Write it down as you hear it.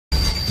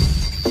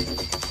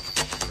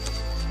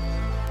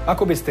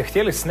Ako biste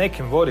htjeli s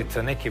nekim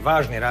voditi neki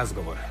važni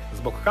razgovor,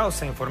 zbog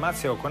kaosa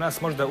informacija oko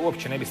nas možda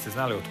uopće ne biste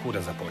znali od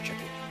kuda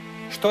započeti.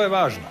 Što je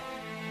važno?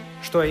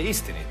 Što je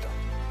istinito?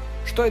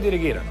 Što je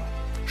dirigirano?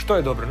 Što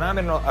je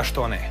dobronamjerno, a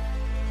što ne?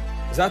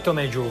 Zato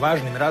među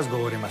važnim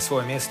razgovorima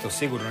svoje mjesto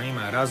sigurno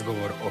ima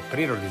razgovor o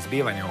prirodi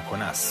zbivanja oko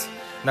nas,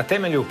 na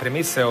temelju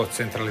premise o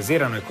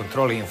centraliziranoj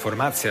kontroli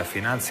informacija,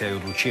 financija i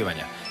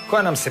odlučivanja,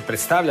 koja nam se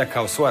predstavlja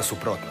kao svoja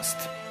suprotnost.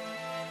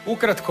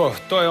 Ukratko,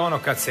 to je ono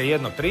kad se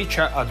jedno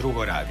priča, a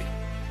drugo radi.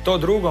 To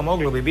drugo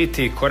moglo bi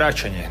biti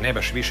koračanje, ne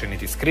baš više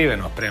niti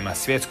skriveno, prema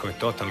svjetskoj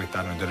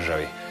totalitarnoj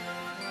državi.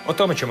 O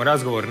tome ćemo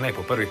razgovor ne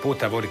po prvi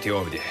puta voditi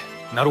ovdje,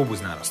 na rubu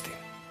znanosti.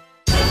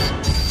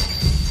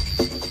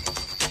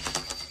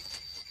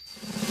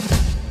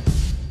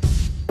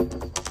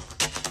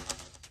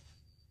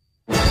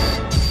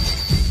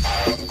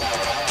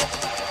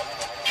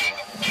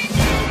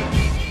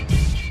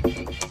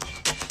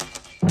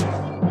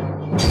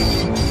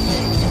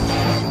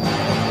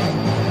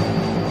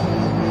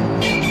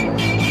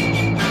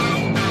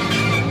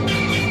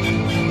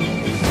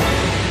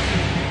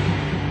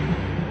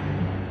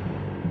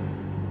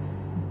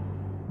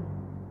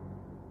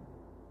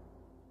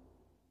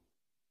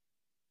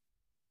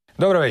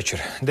 Dobro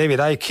večer. David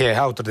Icke je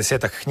autor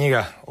 10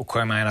 knjiga u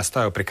kojima je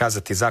nastojao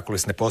prikazati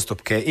zakulisne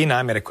postupke i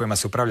namjere kojima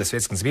se upravlja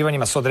svjetskim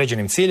zbivanjima s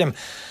određenim ciljem.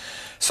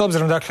 S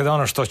obzirom dakle da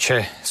ono što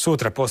će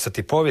sutra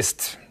postati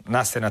povijest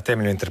nastaje na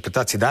temelju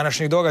interpretacije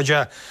današnjih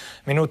događaja,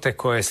 minute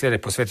koje slijede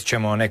posvetit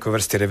ćemo nekoj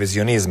vrsti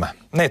revizionizma.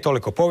 Ne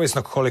toliko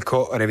povijesnog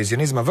koliko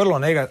revizionizma vrlo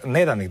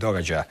nedavnih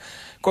događaja,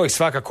 kojih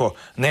svakako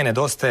ne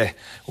nedostaje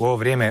u ovo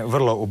vrijeme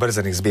vrlo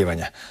ubrzanih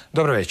zbivanja.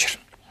 Dobro večer.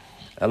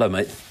 Hello,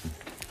 mate.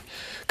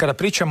 Kada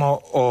pričamo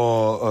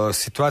o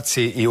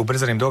situaciji i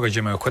ubrzanim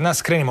događajima oko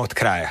nas, krenimo od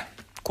kraja.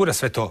 Kuda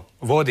sve to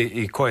vodi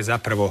i ko je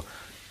zapravo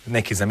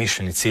neki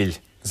zamišljeni cilj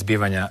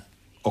zbivanja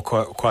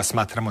koja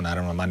smatramo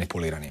naravno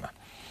manipuliranima?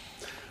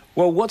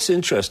 Well, what's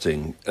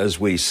interesting as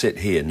we sit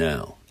here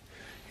now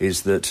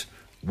is that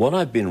what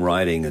I've been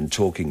writing and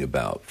talking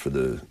about for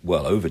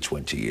over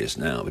 20 years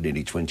now, but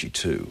nearly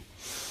 22,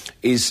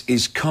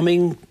 is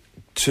coming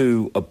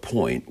to a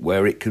point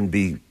where it can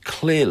be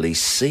clearly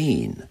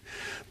seen.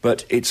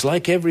 But it's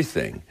like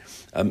everything.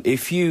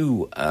 If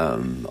you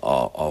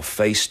are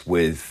faced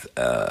with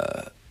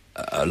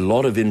a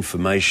lot of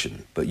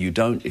information, but you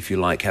don't, if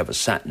you like, have a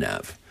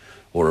sat-nav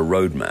or a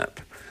road map,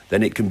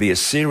 then it can be a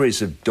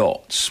series of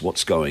dots,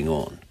 what's going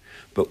on.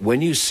 But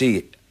when you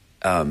see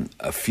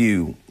a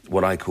few,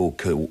 what I call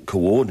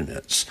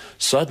coordinates,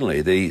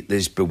 suddenly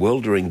these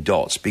bewildering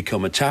dots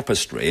become a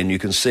tapestry, and you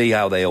can see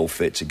how they all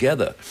fit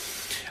together.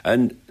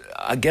 And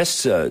I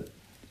guess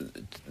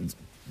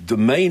the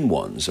main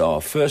ones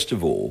are, first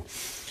of all,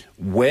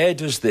 where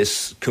does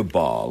this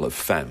cabal of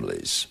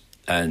families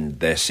and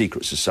their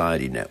secret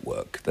society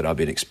network that I've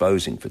been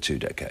exposing for 2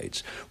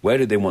 decades, where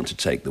do they want to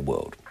take the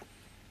world?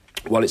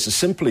 Well, it's a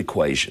simple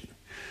equation.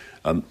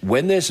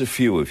 When there's a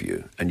few of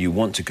you and you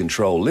want to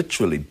control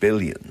literally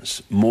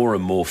billions more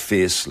and more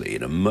fiercely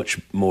in a much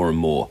more and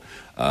more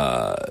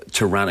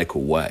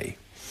tyrannical way,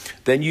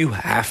 then you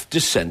have to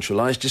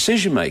centralize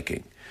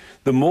decision-making.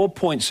 The more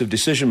points of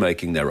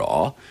decision-making there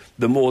are,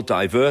 the more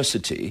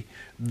diversity,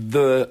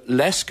 the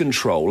less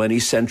control any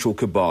central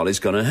cabal is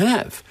going to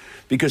have,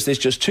 because there's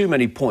just too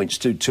many points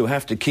to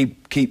have to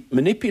keep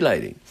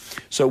manipulating.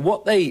 So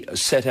what they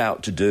set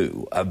out to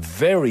do a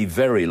very,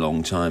 very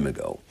long time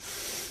ago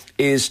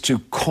is to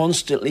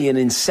constantly and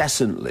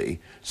incessantly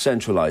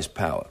centralize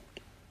power.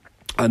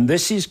 And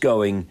this is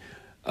going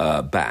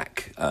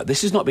back.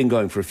 This has not been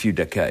going for a few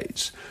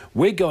decades.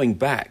 We're going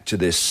back to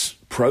this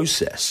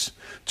process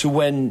to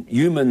when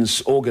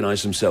humans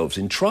organized themselves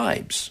in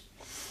tribes.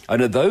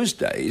 And in those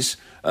days,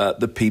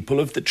 the people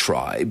of the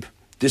tribe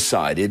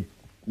decided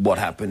what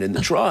happened in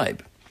the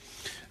tribe.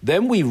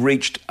 Then we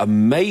reached a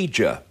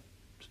major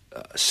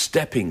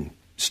stepping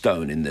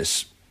stone in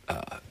this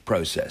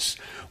process,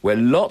 where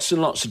lots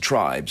and lots of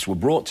tribes were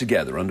brought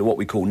together under what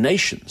we call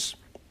nations.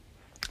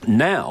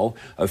 Now,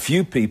 a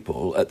few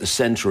people at the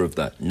center of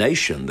the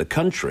nation, the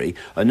country,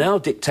 are now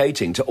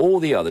dictating to all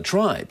the other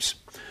tribes.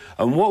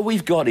 And what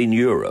we've got in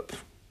Europe,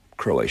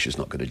 Croatia's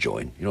not going to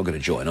join. You're not going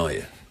to join, are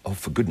you? Oh,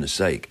 for goodness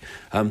sake.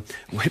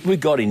 What we've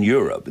got in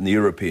Europe, in the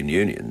European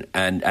Union,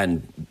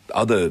 and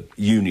other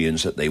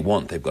unions that they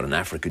want. They've got an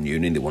African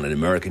Union, they want an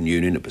American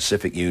Union, a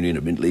Pacific Union,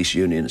 a Middle East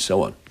Union, and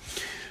so on.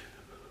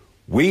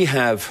 We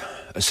have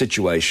a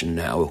situation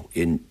now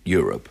in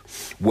Europe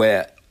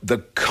where the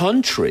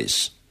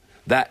countries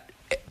that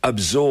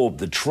absorb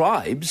the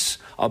tribes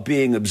are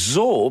being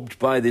absorbed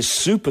by this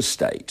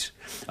superstate.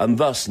 And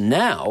thus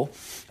now,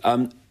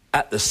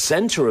 at the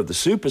center of the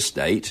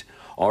superstate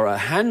are a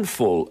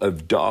handful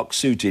of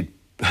dark-suited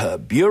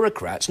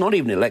bureaucrats, not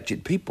even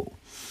elected people,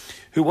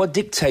 who are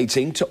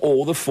dictating to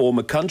all the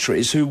former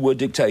countries who were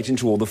dictating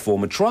to all the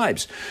former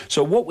tribes.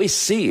 So what we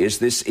see is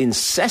this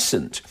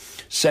incessant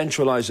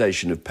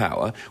centralization of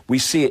power. We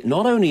see it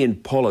not only in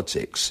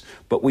politics,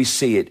 but we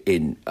see it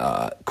in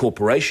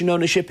corporation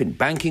ownership, in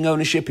banking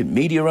ownership, in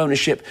media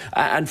ownership,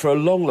 and for a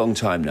long, long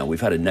time now,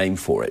 we've had a name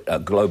for it,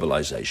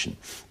 globalization.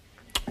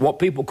 What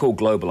people call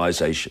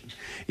globalization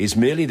is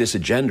merely this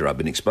agenda I've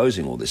been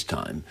exposing all this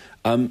time,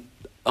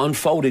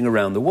 unfolding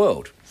around the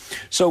world.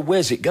 So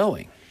where's it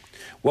going?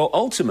 Well,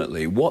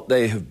 ultimately, what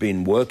they have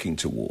been working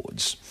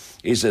towards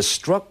is a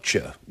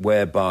structure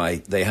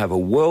whereby they have a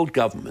world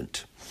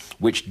government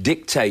which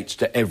dictates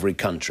to every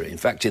country. In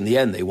fact, in the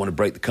end, they want to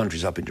break the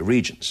countries up into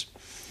regions.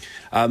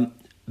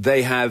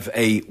 They have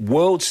a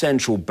world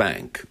central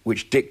bank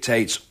which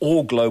dictates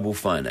all global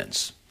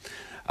finance.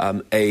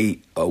 A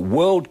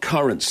world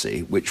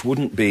currency which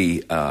wouldn't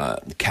be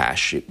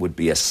cash, it would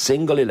be a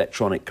single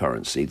electronic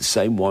currency, the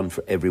same one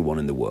for everyone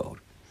in the world.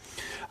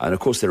 And of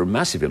course, there are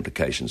massive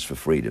implications for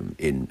freedom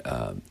in,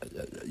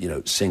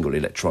 single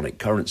electronic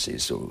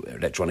currencies or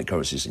electronic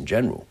currencies in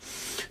general,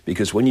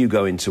 because when you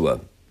go into a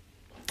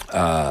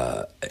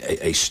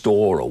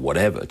store or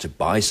whatever to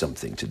buy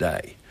something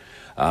today,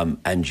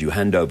 and you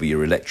hand over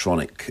your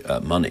electronic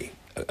money,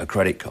 a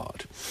credit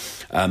card,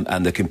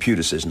 and the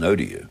computer says no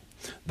to you,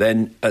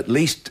 then at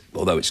least,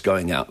 although it's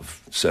going out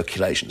of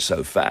circulation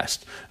so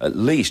fast, at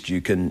least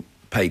you can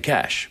pay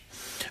cash.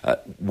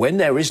 When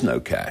there is no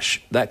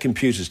cash, that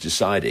computer's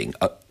deciding,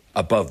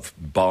 above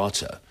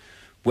barter,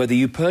 whether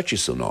you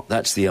purchase or not.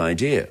 That's the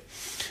idea.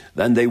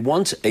 Then they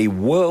want a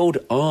world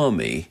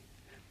army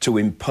to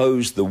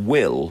impose the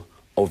will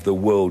of the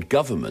world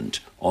government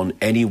on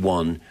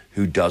anyone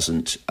who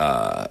doesn't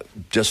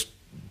just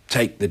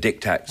take the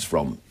diktats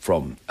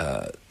from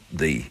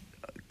the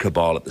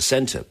cabal at the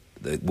centre,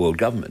 the world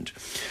government.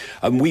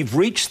 And we've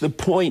reached the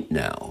point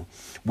now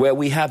where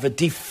we have a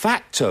de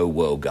facto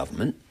world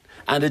government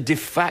and a de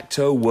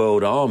facto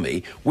world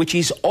army, which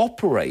is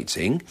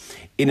operating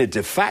in a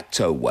de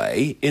facto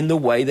way, in the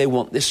way they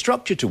want this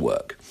structure to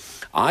work.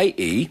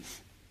 I.e.,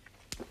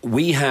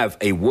 we have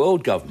a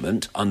world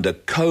government under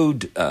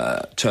code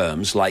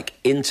terms like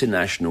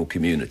international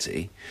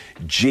community,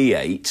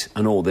 G8,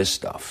 and all this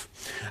stuff.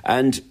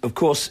 And, of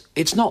course,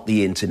 it's not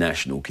the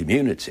international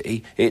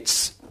community.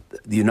 It's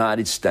the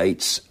United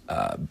States,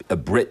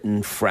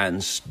 Britain,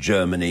 France,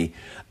 Germany,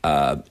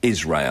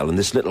 Israel, and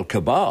this little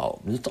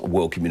cabal. It's not a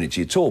world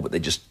community at all, but they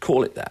just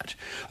call it that.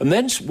 And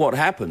then what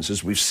happens,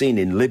 as we've seen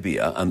in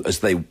Libya, and as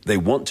they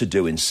want to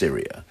do in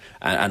Syria,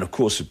 and of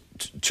course,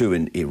 too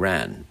in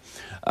Iran,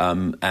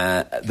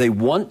 they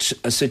want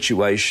a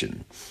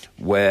situation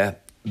where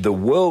the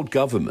world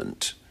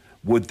government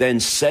would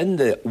then send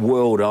the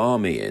world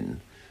army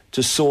in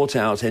to sort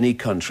out any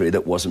country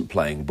that wasn't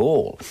playing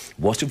ball.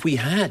 What have we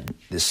had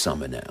this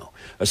summer now?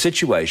 A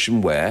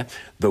situation where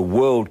the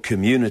world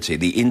community,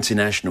 the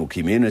international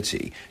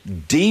community,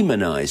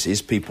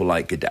 demonizes people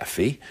like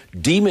Gaddafi,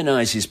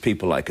 demonizes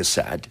people like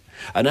Assad,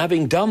 and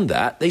having done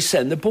that, they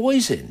send the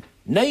boys in.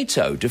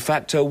 NATO, de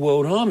facto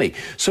world army.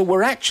 So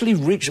we've actually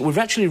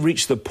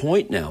reached the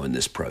point now in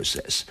this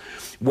process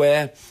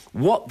where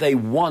what they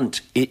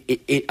want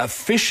it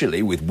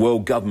officially with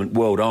world government,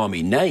 world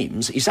army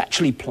names is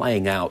actually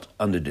playing out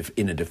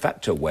in a de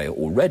facto way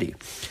already.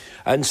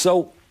 And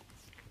so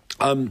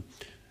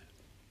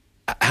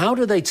how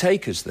do they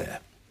take us there?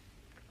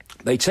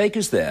 They take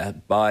us there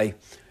by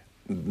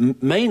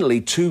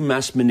mainly two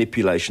mass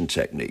manipulation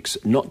techniques,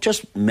 not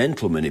just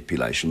mental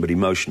manipulation, but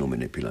emotional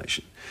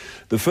manipulation.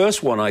 The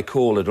first one I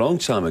called a long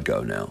time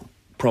ago now,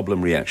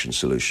 problem, reaction,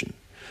 solution,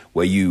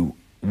 where you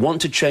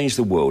want to change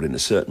the world in a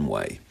certain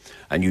way,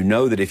 and you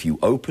know that if you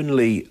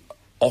openly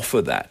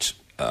offer that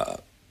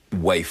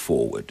way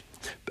forward,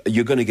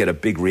 you're going to get a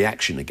big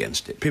reaction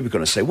against it. People are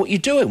going to say, what are you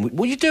doing?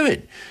 What are you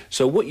doing?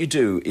 So what you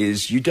do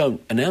is you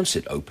don't announce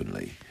it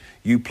openly.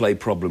 You play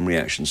problem,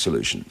 reaction,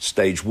 solution.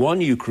 Stage one,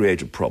 you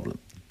create a problem.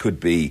 Could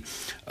be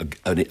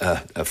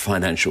a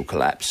financial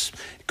collapse.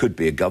 It could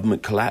be a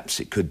government collapse.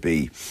 It could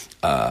be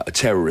a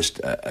terrorist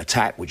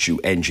attack, which you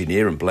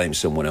engineer and blame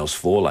someone else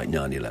for, like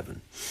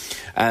 9/11.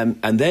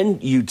 And then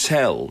you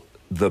tell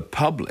the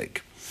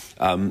public,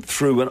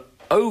 through an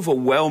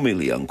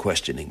overwhelmingly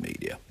unquestioning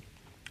media,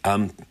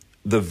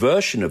 the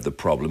version of the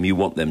problem you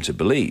want them to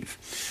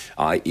believe,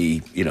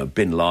 i.e.,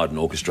 bin Laden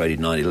orchestrated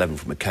 9/11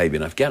 from a cave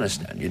in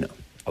Afghanistan,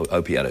 I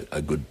hope he had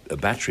a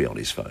battery on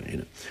his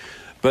phone,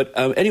 But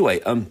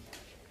anyway,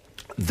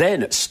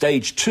 then at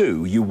stage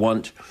two, you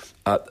want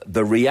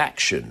the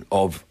reaction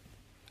of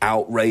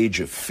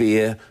outrage, of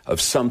fear, of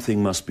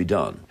something must be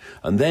done.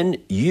 And then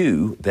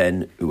you,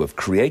 who have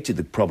created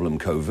the problem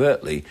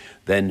covertly,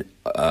 then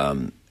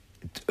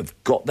have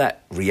got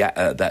that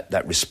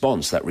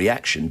response, that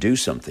reaction, do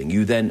something.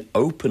 You then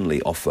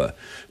openly offer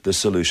the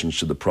solutions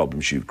to the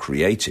problems you've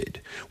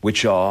created,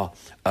 which are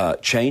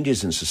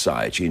changes in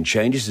society and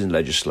changes in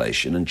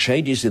legislation and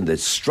changes in the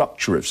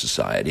structure of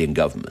society and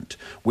government,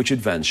 which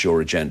advance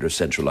your agenda of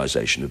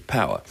centralization of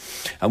power.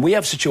 And we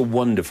have such a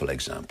wonderful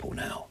example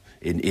now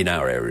in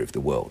our area of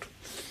the world.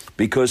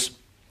 Because,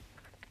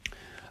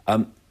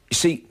 you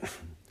see,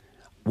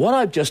 what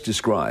I've just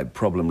described,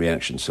 problem,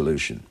 reaction,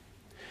 solution,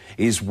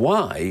 is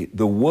why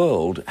the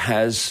world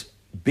has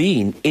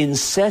been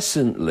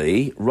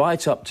incessantly,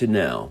 right up to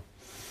now,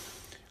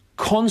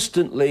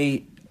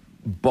 constantly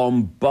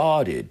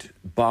bombarded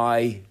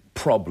by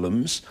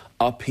problems,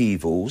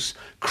 upheavals,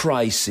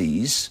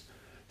 crises,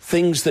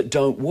 things that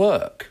don't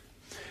work.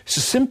 It's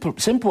a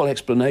simple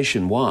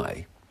explanation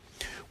why.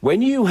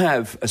 When you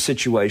have a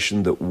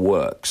situation that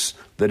works,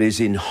 that is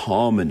in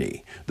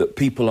harmony, that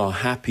people are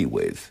happy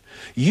with,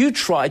 you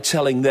try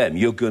telling them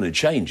you're going to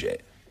change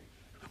it.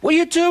 What are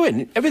you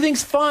doing?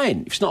 Everything's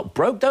fine. If it's not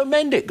broke, don't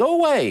mend it. Go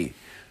away.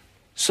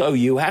 So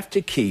you have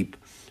to keep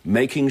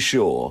making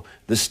sure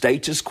the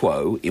status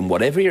quo in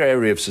whatever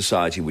area of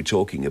society we're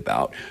talking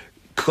about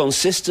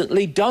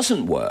consistently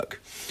doesn't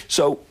work.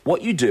 So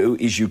what you do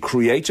is you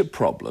create a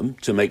problem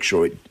to make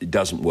sure it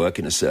doesn't work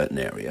in a certain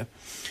area.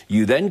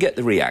 You then get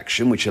the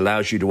reaction, which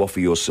allows you to offer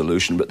your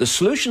solution. But the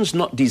solution's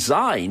not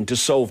designed to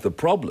solve the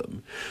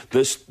problem.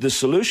 The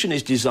solution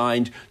is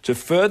designed to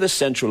further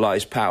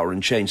centralize power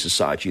and change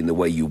society in the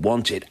way you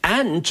want it,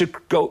 and to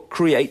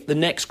create the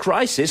next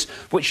crisis,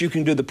 which you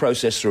can do the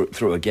process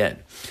through again.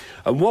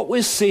 And what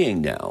we're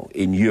seeing now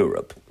in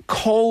Europe,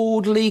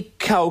 coldly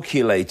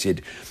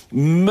calculated,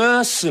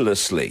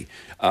 mercilessly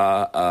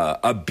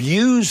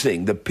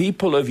abusing the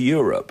people of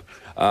Europe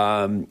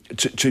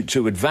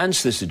to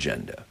advance this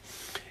agenda,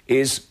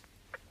 is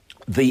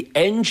the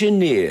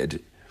engineered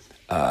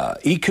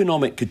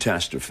economic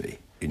catastrophe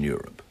in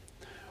Europe,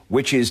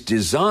 which is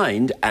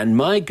designed, and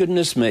my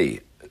goodness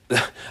me,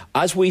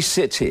 as we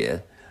sit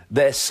here,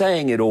 they're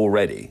saying it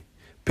already.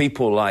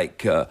 People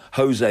like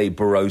Jose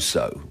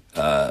Barroso,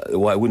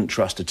 who I wouldn't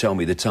trust to tell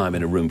me the time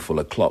in a room full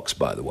of clocks,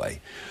 by the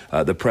way,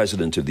 the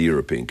president of the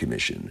European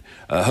Commission,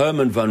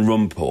 Herman Van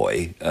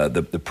Rompuy,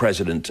 the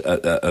president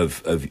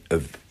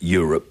of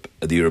Europe,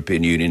 the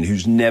European Union,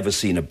 who's never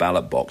seen a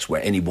ballot box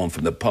where anyone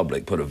from the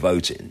public put a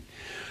vote in.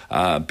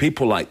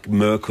 People like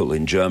Merkel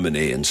in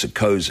Germany and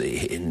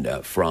Sarkozy in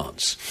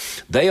France,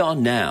 they are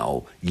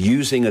now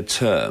using a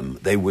term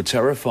they were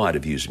terrified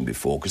of using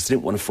before because they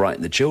didn't want to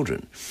frighten the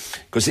children.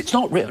 Because it's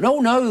not real.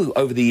 No,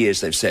 over the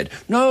years they've said,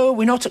 no,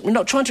 we're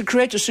not trying to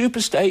create a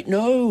superstate.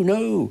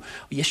 No.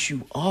 Yes,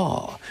 you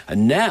are.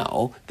 And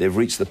now they've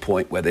reached the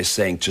point where they're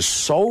saying to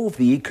solve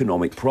the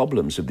economic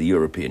problems of the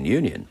European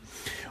Union,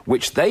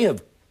 which they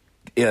have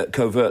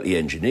covertly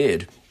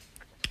engineered,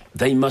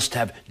 they must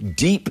have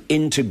deep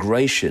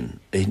integration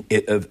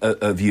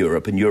of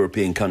Europe and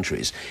European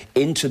countries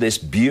into this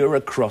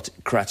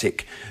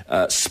bureaucratic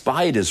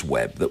spider's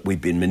web that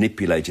we've been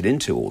manipulated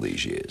into all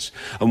these years.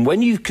 And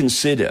when you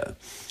consider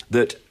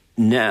that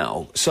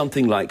now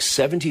something like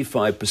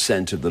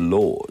 75% of the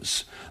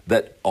laws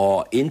that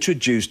are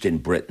introduced in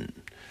Britain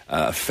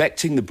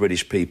affecting the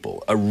British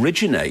people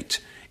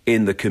originate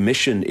in the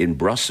Commission in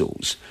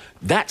Brussels,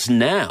 that's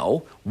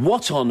now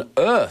what on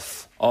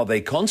earth are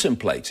they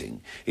contemplating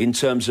in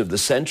terms of the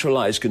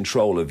centralized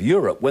control of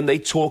Europe when they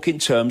talk in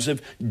terms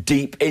of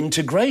deep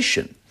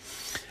integration?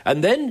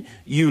 And then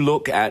you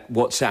look at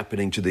what's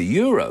happening to the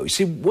euro. You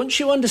see, once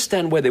you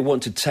understand where they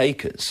want to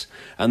take us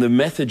and the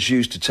methods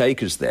used to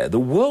take us there, the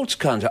world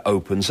kind of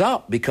opens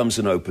up, becomes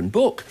an open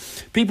book.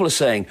 People are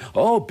saying,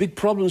 oh, big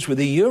problems with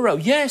the euro.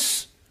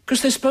 Yes,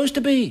 because they're supposed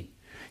to be.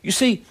 You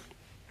see,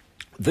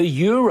 the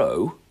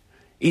euro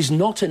is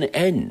not an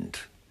end.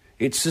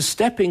 It's a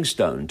stepping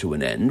stone to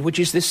an end, which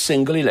is this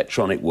single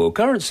electronic world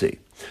currency.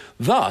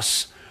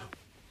 Thus,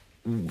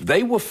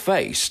 they were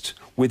faced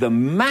with a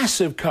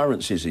massive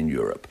currencies in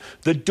Europe,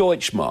 the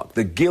Deutschmark,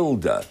 the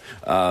Guilder,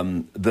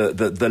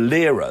 the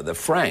Lira, the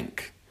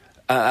Franc,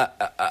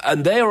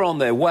 and they are on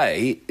their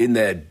way in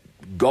their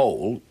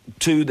goal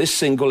to this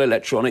single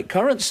electronic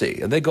currency.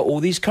 And they've got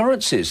all these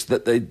currencies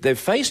that they're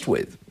faced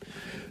with.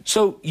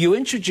 So you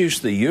introduce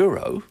the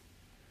euro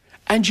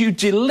and you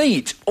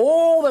delete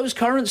all those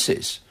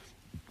currencies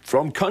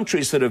from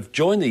countries that have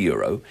joined the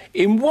euro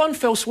in one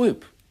fell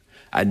swoop.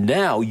 And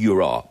now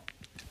you are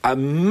a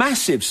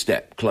massive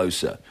step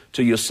closer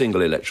to your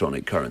single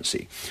electronic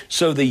currency.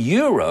 So the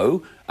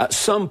euro, at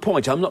some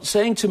point, I'm not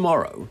saying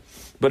tomorrow,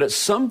 but at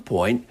some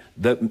point,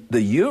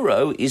 the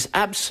euro is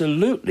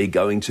absolutely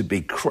going to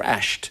be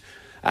crashed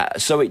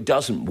so it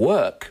doesn't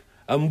work.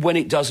 And when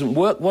it doesn't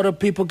work, what are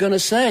people going to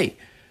say?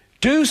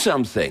 Do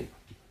something.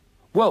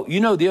 Well, you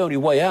know, the only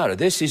way out of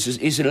this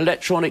is an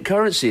electronic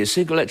currency, a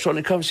single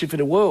electronic currency for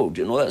the world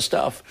and all that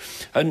stuff.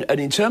 And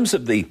in terms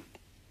of the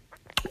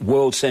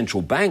World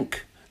Central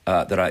Bank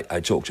that I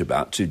talked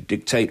about to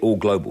dictate all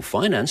global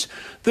finance,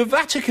 the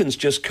Vatican's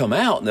just come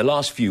out in the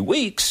last few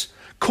weeks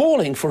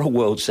calling for a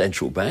World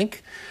Central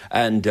Bank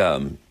and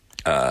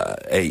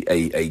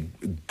a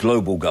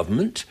global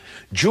government.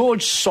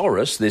 George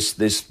Soros,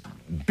 this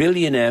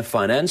billionaire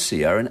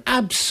financier, an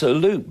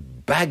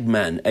absolute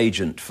bagman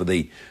agent for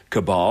the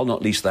cabal,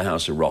 not least the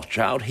House of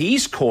Rothschild,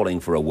 he's calling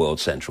for a world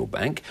central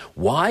bank.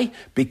 Why?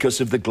 Because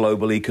of the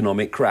global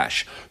economic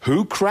crash.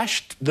 Who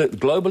crashed the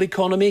global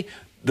economy?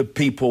 The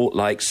people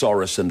like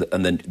Soros and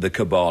the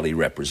cabal he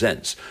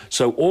represents.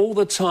 So all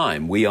the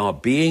time we are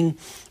being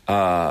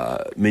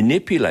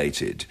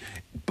manipulated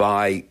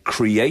by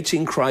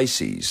creating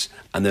crises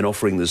and then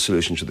offering the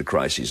solution to the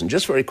crises. And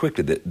just very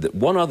quickly,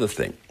 one other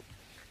thing,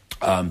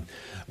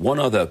 one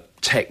other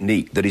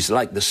technique that is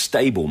like the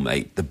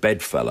stablemate, the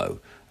bedfellow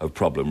of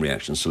problem,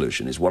 reaction,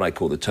 solution is what I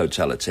call the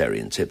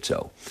totalitarian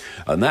tiptoe.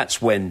 And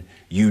that's when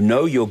you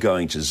know you're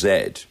going to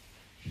Z,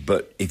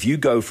 but if you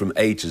go from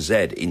A to Z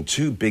in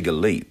too big a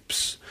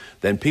leaps,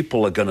 then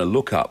people are going to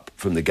look up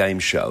from the game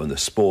show and the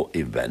sport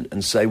event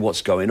and say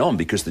what's going on,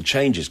 because the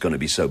change is going to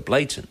be so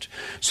blatant.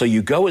 So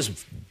you go as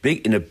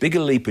big in a bigger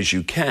leap as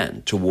you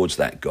can towards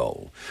that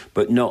goal,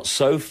 but not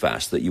so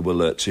fast that you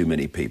alert too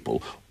many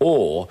people,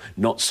 or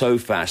not so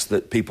fast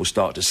that people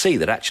start to see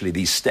that actually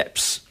these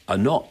steps are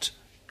not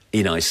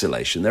in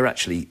isolation, they're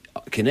actually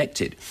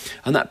connected.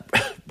 And that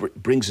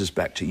brings us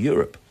back to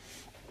Europe.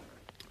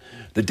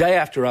 The day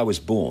after I was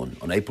born,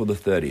 on April the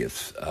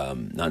 30th,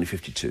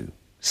 1952,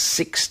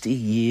 60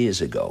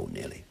 years ago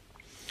nearly,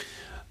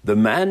 the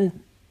man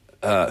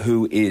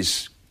who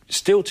is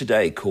still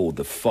today called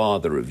the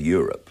father of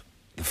Europe,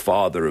 the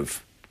father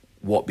of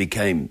what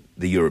became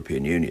the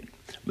European Union,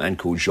 a man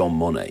called Jean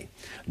Monnet,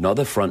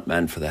 another front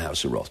man for the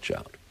House of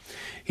Rothschild.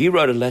 He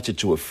wrote a letter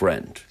to a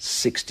friend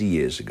 60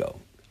 years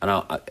ago.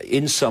 And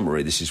in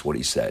summary, this is what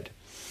he said.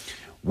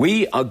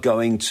 We are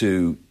going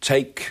to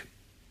take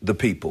the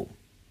people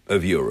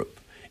of Europe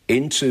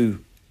into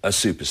a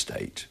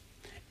superstate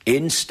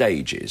in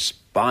stages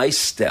by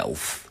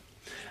stealth,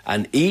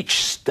 and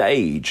each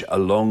stage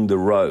along the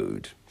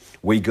road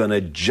we're going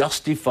to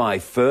justify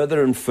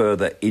further and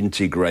further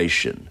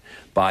integration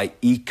by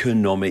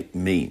economic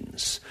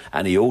means.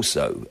 And he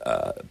also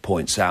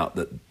points out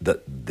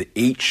that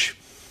each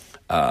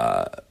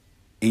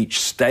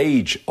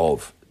stage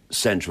of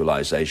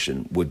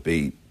centralization would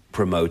be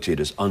promoted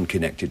as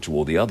unconnected to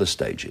all the other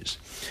stages.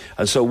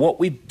 And so what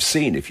we've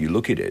seen, if you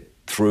look at it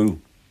through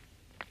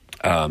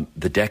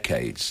the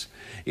decades,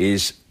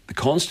 is the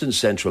constant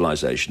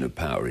centralization of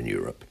power in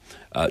Europe,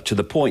 to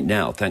the point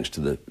now, thanks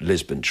to the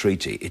Lisbon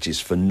Treaty, it is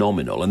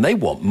phenomenal. And they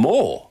want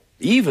more,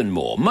 even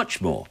more,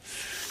 much more.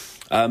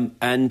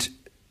 And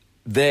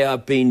they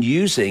have been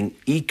using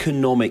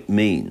economic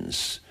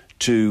means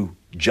to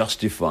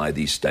justify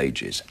these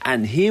stages.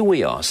 And here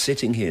we are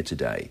sitting here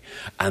today,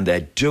 and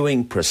they're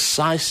doing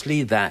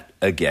precisely that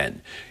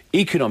again.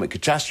 Economic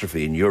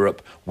catastrophe in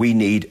Europe. We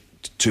need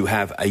to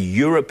have a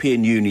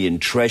European Union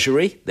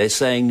treasury, they're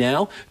saying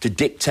now, to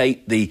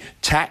dictate the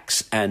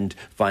tax and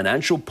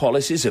financial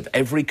policies of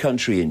every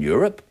country in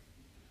Europe,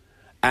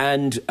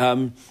 and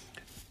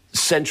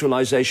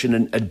centralization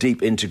and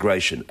deep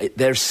integration.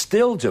 They're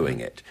still doing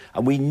it,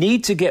 and we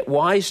need to get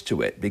wise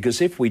to it, because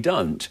if we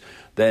don't,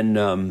 then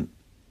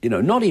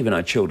not even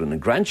our children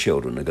and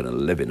grandchildren are going to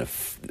live in a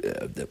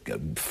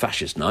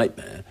fascist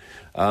nightmare.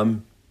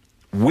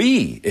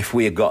 If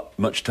we have got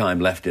much time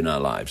left in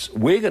our lives,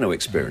 we're going to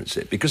experience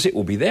it, because it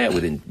will be there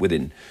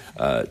within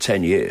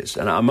 10 years.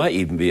 And I might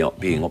even be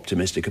being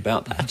optimistic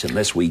about that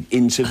unless we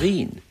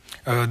intervene.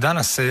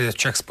 Danas se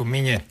čak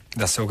spominje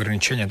da se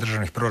ograničenja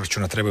državnih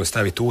proračuna trebaju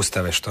staviti u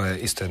ustave, što je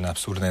isto jedna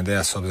apsurdna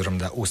ideja s obzirom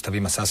da ustav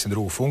ima sasvim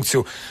drugu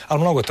funkciju,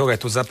 ali mnogo toga je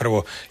tu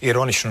zapravo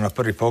ironično na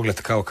prvi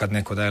pogled, kao kad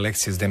neko daje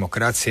lekcije iz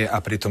demokracije,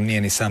 a pritom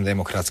nije ni sam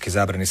demokratski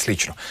zabran i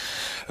slično.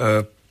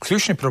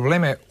 Ključni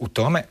problem je u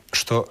tome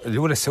što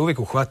ljude se uvijek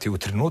uhvati u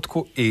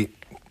trenutku i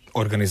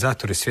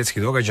organizatori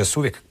svjetskih događaja su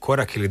uvijek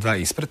korak ili dva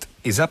ispred,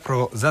 i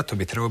zapravo zato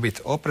bi trebao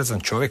biti oprezan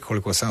čovjek,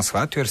 koliko sam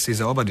shvatio, jer se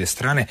iza oba dvije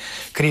strane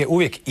krije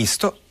uvijek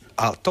isto,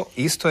 ali to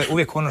isto je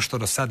uvijek ono što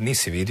do sad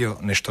nisi vidio,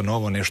 nešto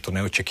novo, nešto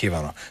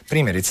neočekivano.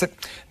 Primjerice,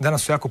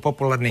 danas su jako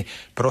popularni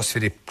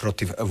prosvjedi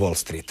protiv Wall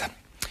Streeta.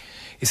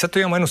 I sad tu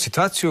imamo jednu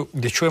situaciju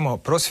gdje čujemo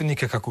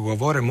prosvjednike kako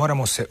govore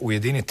moramo se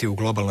ujediniti u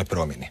globalnoj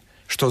promjeni.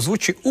 Što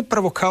zvuči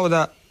upravo kao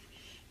da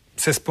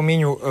se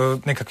spominju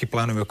nekakvi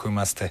planovi o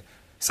kojima ste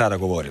sada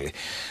govorili.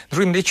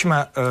 Drugim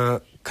riječima,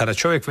 kada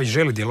čovjek već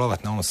želi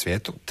djelovati na ovom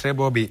svijetu,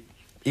 trebao bi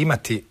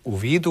imati u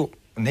vidu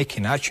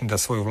neki način da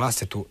svoju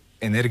vlastitu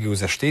energiju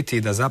zaštiti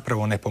i da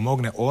zapravo ne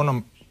pomogne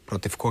onom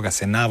protiv koga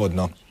se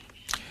navodno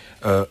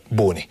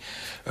buni.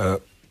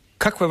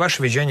 Kakvo je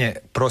vaše viđenje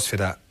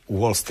prosvjeda u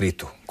Wall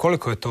Streetu?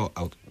 Koliko je to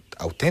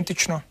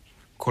autentično,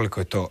 koliko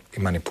je to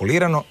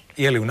manipulirano,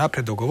 je li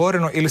unaprijed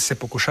dogovoreno ili se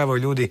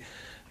pokušavaju ljudi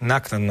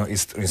naknadno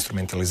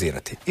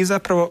instrumentalizirati? I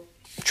zapravo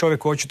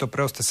čovjeku očito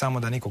preostaje samo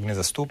da nikog ne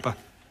zastupa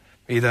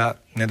i da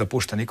ne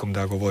dopušta nikom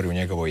da govori u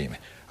njegovo ime.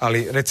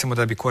 Ali recimo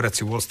da bi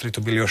koraci u Wall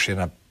Streetu bili još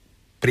jedna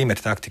primjer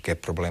taktike,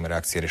 problema,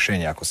 reakcije,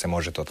 rješenja, ako se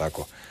može to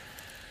tako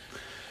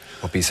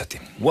opisati.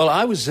 Well,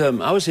 I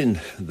was in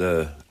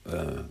the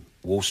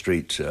Wall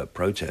Street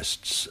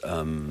protests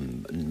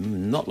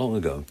not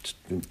long ago,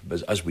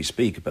 as we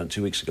speak, about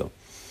 2 weeks ago,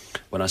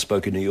 when I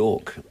spoke in New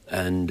York,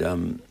 and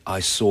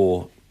I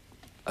saw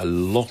a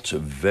lot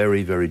of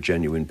very, very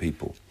genuine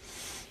people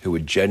who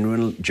had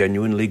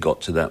genuinely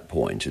got to that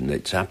point, and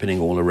it's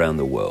happening all around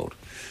the world,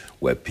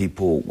 where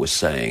people were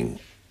saying,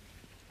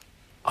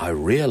 I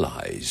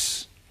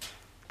realize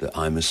that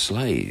I'm a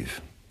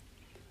slave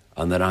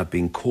and that I've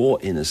been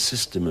caught in a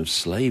system of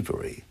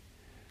slavery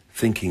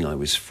thinking I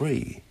was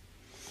free.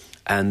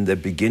 And they're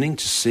beginning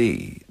to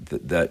see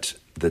that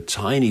the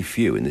tiny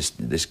few, in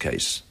this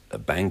case,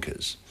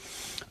 bankers,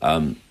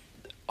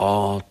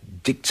 are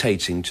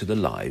dictating to the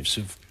lives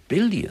of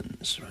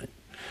billions, right?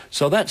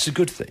 So that's a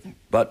good thing.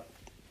 But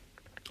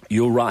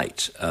you're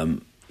right.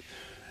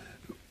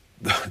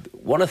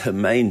 One of the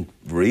main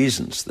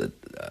reasons that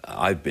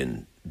I've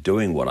been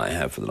doing what I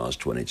have for the last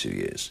 22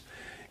 years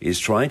is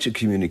trying to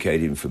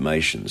communicate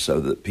information so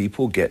that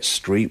people get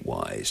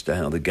streetwise to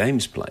how the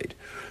game's played.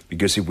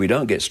 Because if we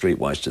don't get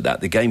streetwise to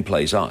that, the game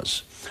plays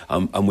us.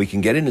 And we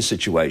can get in a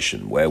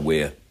situation where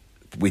we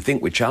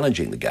think we're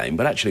challenging the game,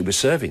 but actually we're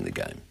serving the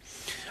game.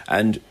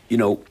 And, you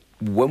know,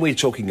 when we're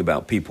talking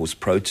about people's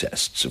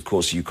protests, of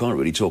course, you can't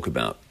really talk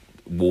about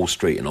Wall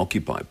Street and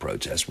Occupy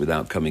protests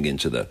without coming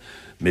into the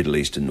Middle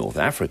East and North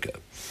Africa,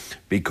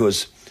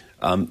 because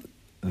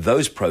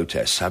those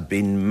protests have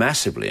been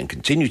massively and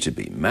continue to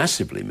be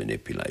massively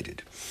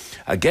manipulated.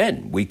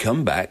 Again, we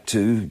come back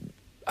to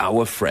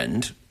our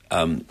friend,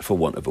 for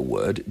want of a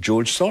word,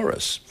 George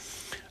Soros.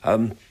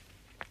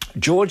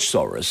 George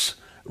Soros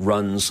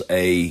runs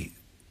a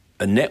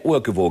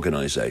network of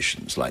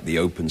organizations like the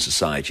Open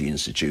Society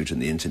Institute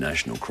and the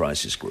International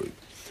Crisis Group,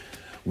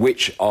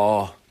 which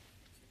are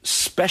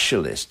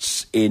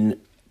specialists in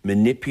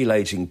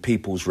manipulating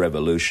people's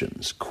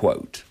revolutions,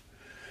 quote,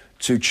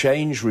 to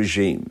change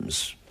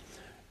regimes,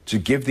 to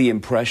give the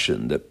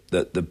impression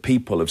that the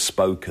people have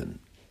spoken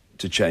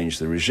to change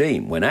the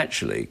regime, when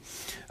actually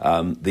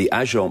the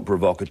agents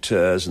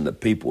provocateurs and the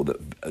people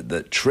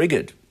that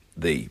triggered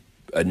the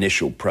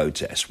initial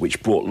protests,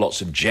 which brought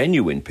lots of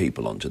genuine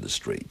people onto the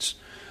streets,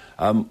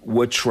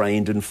 were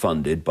trained and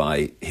funded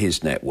by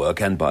his network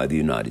and by the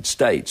United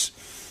States.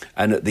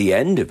 And at the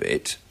end of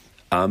it,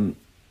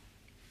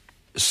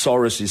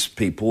 Soros's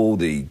people,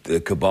 the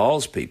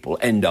cabal's people,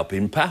 end up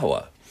in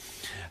power.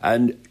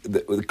 And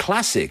the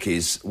classic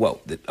is, well,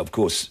 of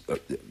course,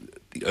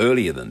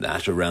 earlier than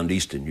that, around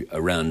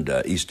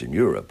Eastern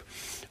Europe,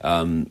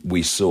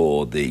 we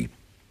saw the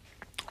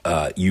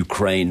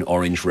Ukraine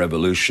Orange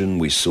Revolution,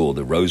 we saw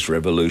the Rose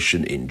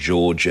Revolution in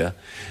Georgia,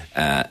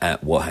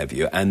 what have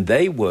you, and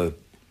they were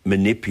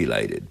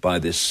manipulated by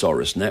this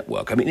Soros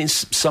network. I mean,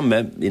 some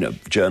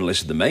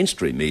journalists of the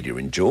mainstream media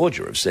in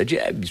Georgia have said,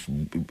 yeah,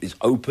 it's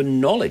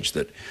open knowledge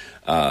that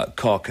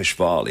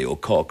Karkashvili or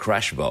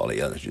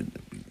Karkrashvili, I should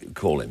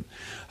call him,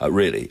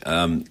 really,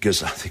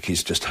 because I think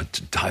he's just a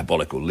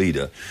diabolical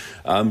leader.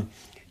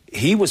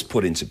 He was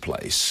put into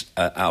place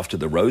after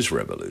the Rose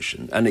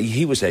Revolution, and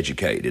he was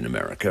educated in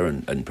America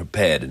and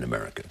prepared in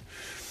America.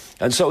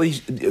 And so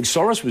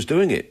Soros was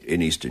doing it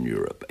in Eastern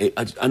Europe,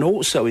 and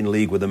also in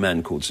league with a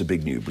man called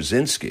Zbigniew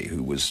Brzezinski,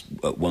 who was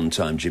at one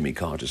time Jimmy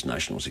Carter's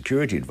national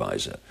security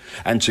advisor.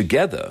 And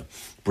together,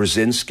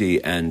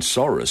 Brzezinski and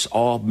Soros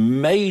are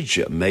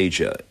major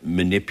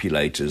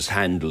manipulators,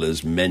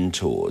 handlers,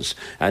 mentors,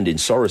 and in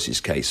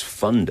Soros's case,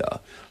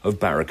 funder of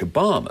Barack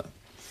Obama.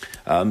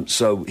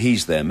 So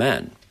he's their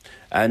man.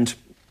 And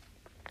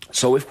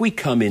so if we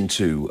come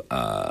into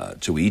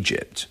to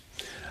Egypt,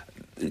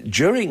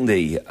 during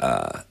the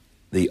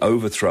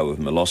overthrow of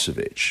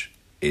Milosevic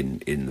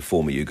in the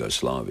former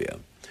Yugoslavia,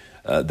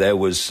 there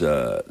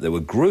were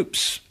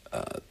groups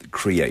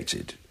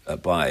created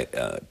by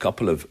a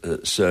couple of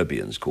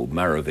Serbians called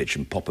Marovic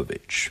and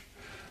Popovic,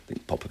 I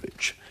think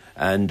Popovic.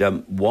 And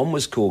one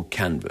was called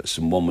Canvas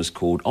and one was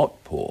called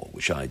Otpor,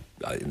 which I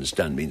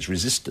understand means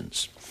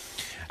resistance.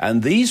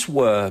 And these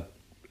were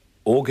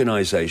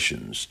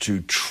organizations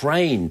to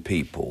train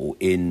people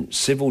in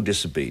civil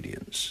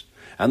disobedience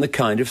and the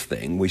kind of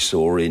thing we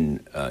saw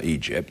in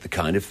Egypt, the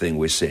kind of thing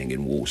we're seeing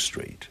in Wall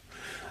Street.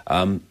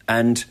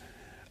 And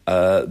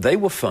they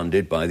were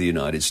funded by the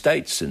United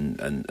States and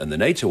the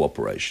NATO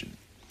operation.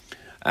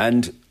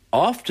 And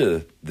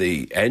after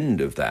the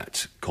end of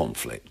that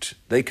conflict,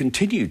 they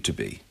continued to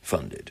be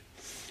funded.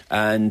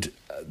 And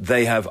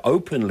they have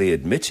openly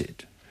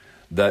admitted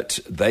that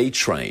they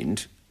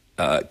trained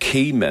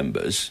key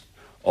members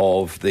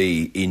of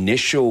the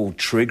initial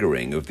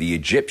triggering of the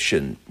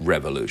Egyptian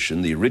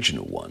revolution, the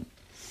original one,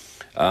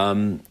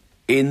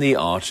 in the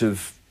art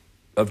of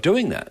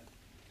doing that.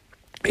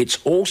 It's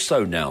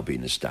also now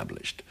been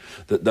established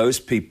that those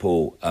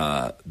people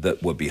that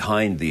were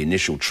behind the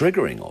initial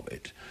triggering of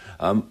it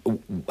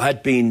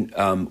had been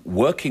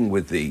working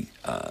with the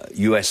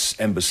U.S.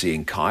 Embassy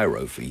in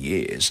Cairo for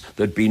years.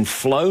 They'd been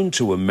flown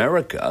to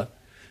America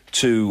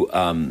to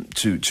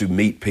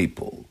meet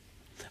people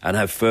and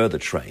have further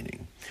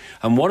training.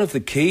 And one of the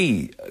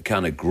key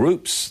kind of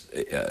groups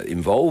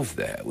involved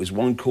there was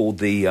one called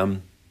the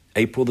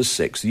April the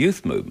 6th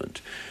Youth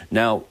Movement.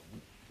 Now,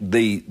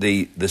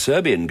 the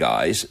Serbian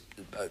guys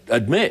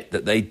admit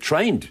that they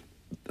trained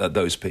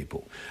those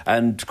people.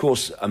 And, of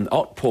course,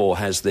 Otpor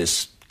has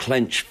this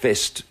clenched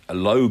fist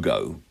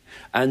logo,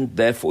 and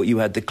therefore you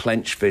had the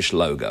clenched fist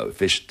logo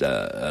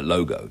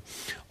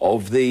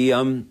of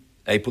the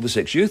April the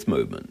 6th Youth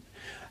Movement.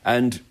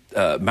 And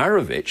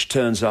Marovic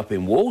turns up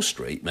in Wall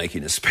Street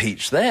making a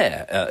speech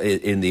there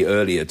in the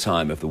earlier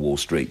time of the Wall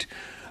Street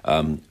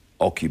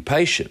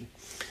occupation.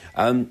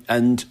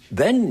 And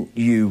then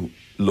you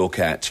look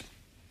at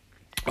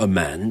a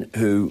man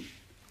who,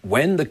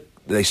 when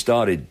they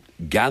started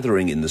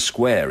gathering in the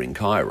square in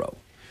Cairo,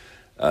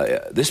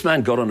 this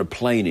man got on a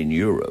plane in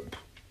Europe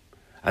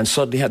and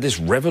suddenly had this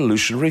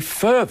revolutionary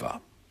fervour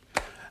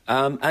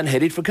and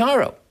headed for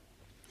Cairo.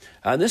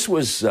 And this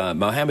was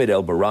Mohammed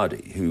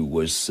El-Baradi, who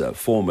was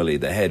formerly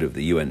the head of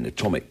the UN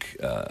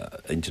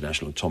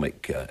International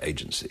Atomic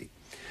Agency.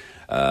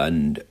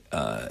 And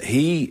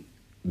he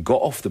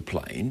got off the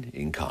plane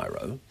in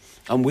Cairo,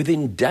 and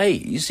within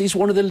days, he's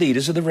one of the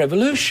leaders of the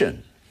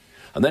revolution.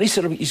 And then he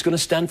said he's going to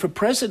stand for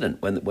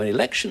president when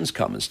elections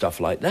come and stuff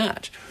like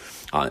that.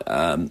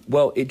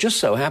 Well, it just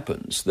so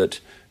happens that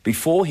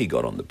before he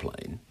got on the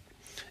plane,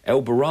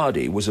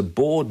 El-Baradi was a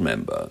board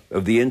member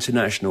of the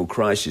International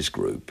Crisis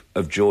Group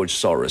of George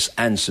Soros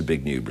and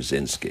Zbigniew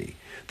Brzezinski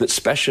that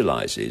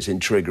specialises in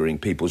triggering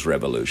people's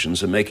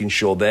revolutions and making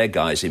sure their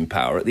guy's in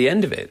power at the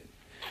end of it.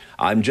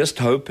 I'm just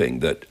hoping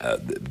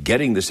that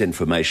getting this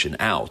information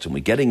out, and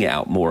we're getting it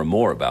out more and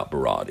more about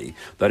Baradi,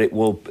 that it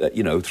will,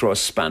 throw a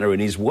spanner in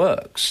his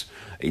works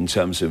in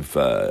terms of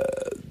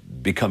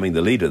becoming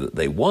the leader that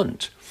they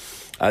want.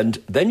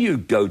 And then you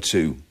go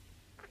to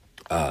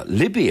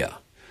Libya.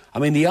 I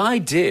mean, the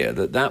idea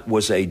that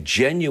was a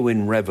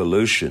genuine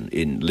revolution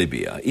in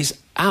Libya is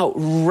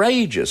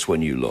outrageous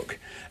when you look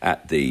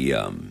at the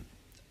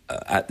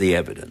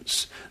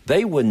evidence.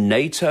 They were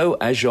NATO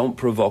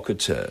agents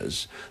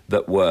provocateurs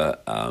that were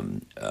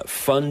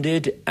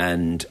funded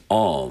and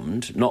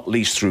armed, not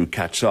least through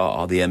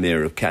Qatar, the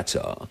Emir of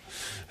Qatar,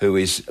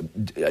 who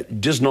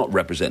does not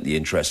represent the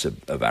interests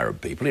of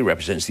Arab people. He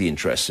represents the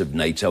interests of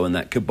NATO and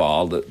that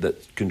cabal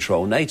that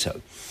control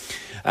NATO.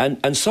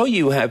 And so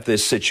you have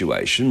this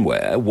situation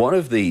where one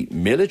of the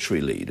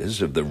military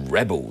leaders of the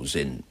rebels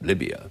in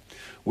Libya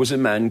was a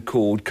man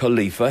called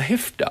Khalifa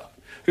Hifter,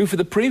 who for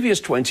the previous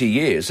 20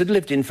 years had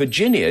lived in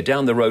Virginia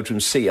down the road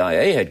from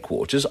CIA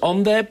headquarters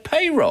on their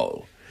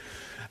payroll.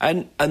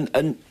 And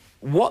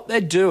what they're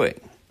doing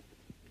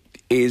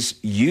is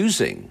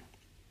using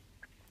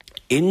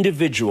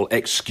individual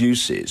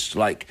excuses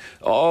like,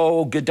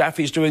 oh,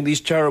 Gaddafi's doing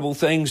these terrible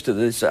things to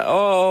this,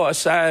 oh,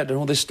 Assad and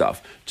all this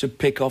stuff, to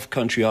pick off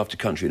country after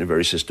country in a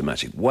very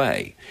systematic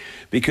way.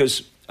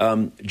 Because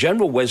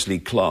General Wesley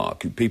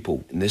Clark, who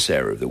people in this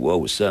area of the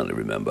world will certainly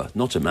remember,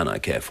 not a man I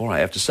care for, I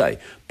have to say,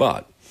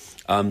 but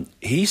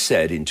he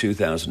said in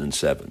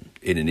 2007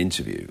 in an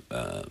interview,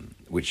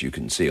 which you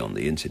can see on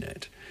the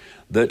internet,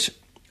 that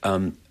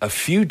a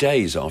few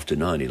days after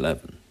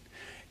 9/11,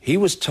 he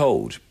was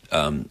told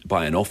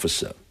by an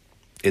officer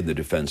in the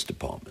Defense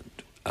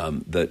Department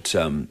that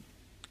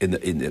in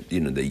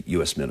the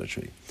U.S.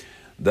 military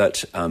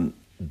that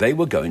they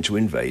were going to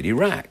invade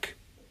Iraq.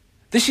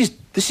 This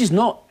is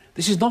not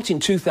in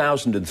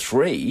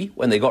 2003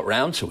 when they got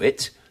round to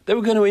it. They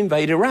were going to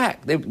invade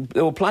Iraq. They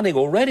were planning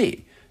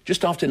already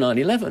just after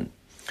 9/11.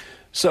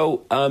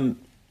 So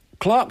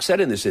Clark said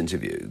in this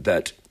interview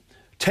that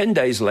 10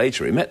 days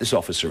later, he met this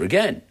officer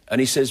again,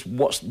 and he says,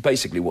 what's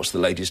the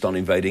latest on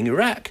invading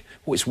Iraq?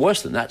 Well, it's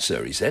worse than that,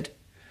 sir, he said.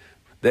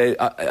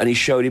 And he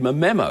showed him a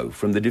memo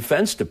from the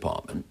Defense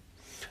Department,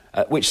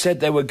 which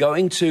said they were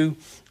going to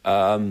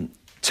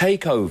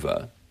take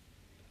over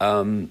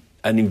and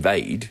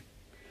invade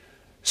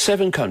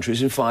 7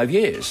 countries in 5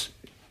 years.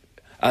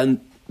 And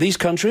these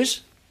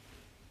countries,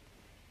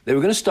 they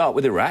were going to start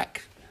with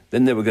Iraq.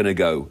 Then they were going to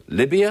go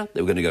Libya,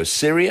 they were going to go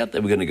Syria, they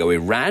were going to go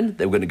Iran,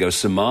 they were going to go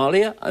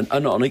Somalia,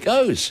 and on it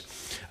goes.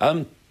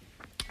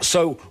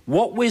 So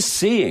what we're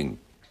seeing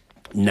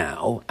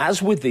now, as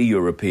with the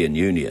European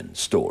Union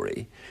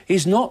story,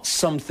 is not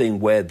something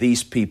where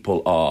these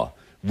people are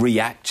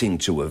reacting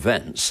to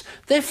events.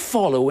 They're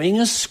following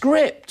a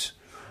script.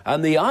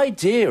 And the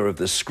idea of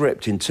the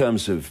script in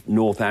terms of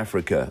North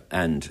Africa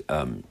and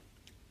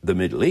the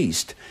Middle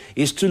East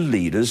is to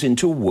lead us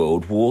into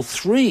World War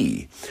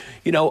III.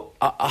 You know,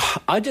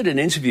 I did an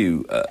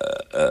interview,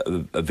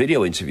 a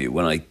video interview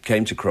when I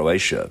came to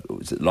Croatia. It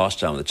was the last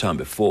time or the time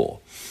before,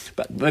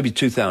 but maybe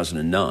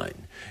 2009,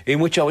 in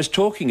which I was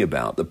talking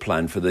about the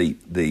plan for the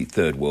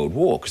Third World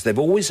War, because they've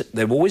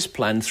always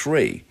planned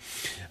 3.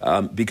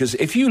 Because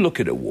if you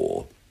look at a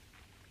war,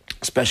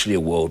 especially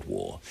a world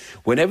war,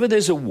 whenever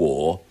there's a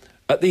war,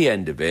 at the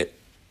end of it,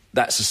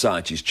 that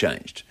society's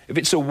changed. If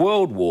it's a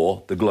world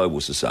war, the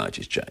global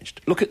society's changed.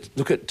 Look at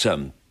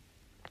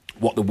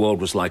what the world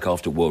was like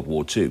after World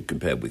War II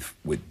compared with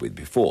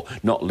before.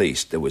 Not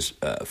least, there was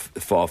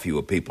far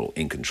fewer people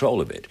in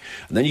control of it.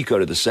 And then you go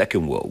to the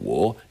Second World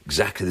War,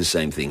 exactly the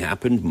same thing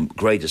happened,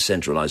 greater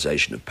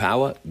centralization of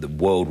power. The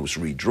world was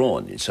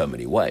redrawn in so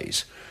many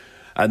ways.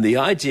 And the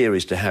idea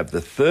is to have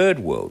the Third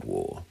World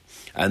War,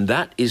 and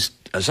that is,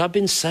 as I've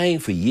been saying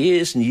for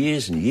years and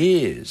years and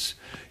years,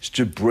 is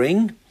to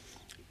bring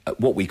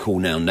what we call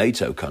now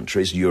NATO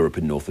countries, Europe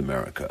and North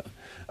America,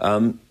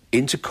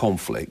 into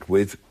conflict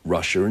with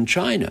Russia and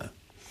China.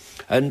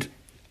 And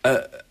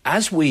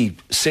as we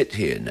sit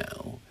here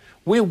now,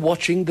 we're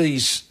watching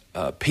these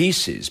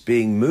pieces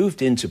being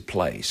moved into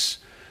place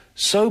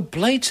so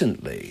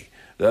blatantly.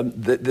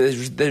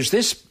 There's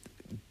this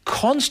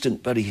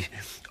constant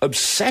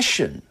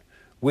obsession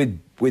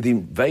with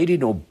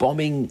invading or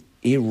bombing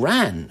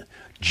Iran,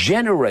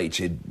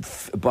 generated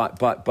by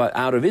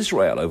out of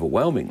Israel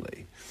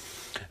overwhelmingly,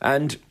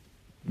 and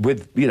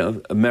with, you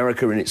know,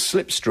 America in its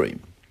slipstream.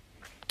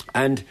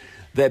 And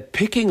they're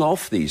picking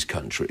off these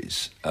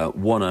countries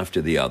one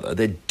after the other.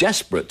 They're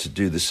desperate to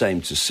do the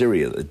same to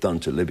Syria that they've done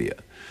to Libya.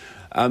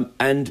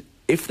 And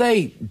if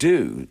they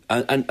do,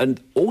 and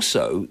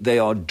also they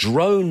are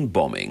drone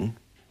bombing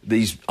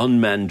these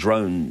unmanned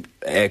drone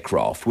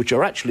aircraft, which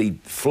are actually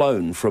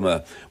flown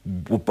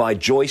by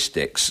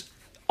joysticks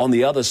on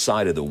the other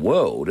side of the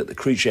world at the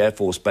Creech Air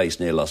Force Base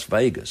near Las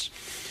Vegas.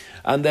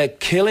 And they're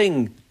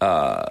killing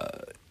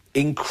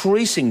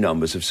increasing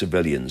numbers of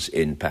civilians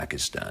in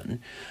Pakistan.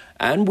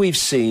 And we've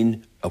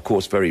seen, of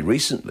course, very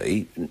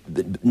recently,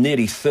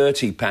 nearly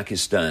 30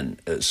 Pakistan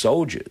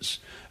soldiers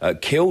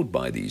killed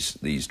by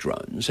these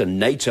drones. And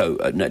NATO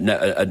come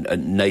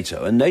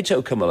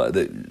along,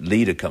 the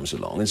leader comes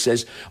along and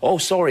says, "Oh,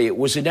 sorry, it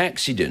was an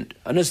accident."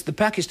 And as the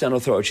Pakistan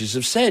authorities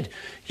have said,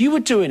 you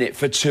were doing it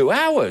for 2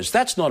 hours.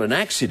 That's not an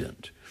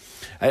accident.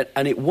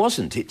 And it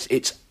wasn't.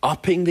 It's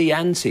upping the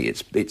ante.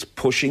 It's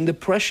pushing the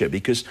pressure,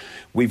 because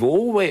we've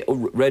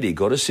already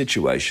got a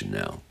situation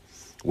now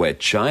where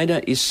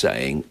China is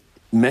saying,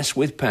 mess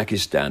with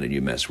Pakistan and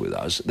you mess with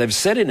us. They've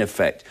said, in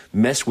effect,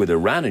 mess with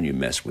Iran and you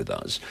mess with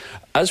us.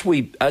 As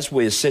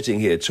we're sitting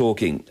here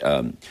talking,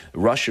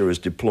 Russia has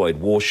deployed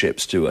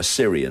warships to a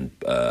Syrian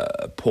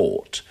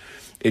port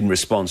in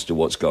response to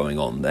what's going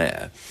on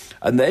there.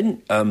 And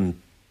then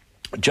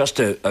just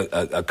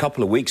a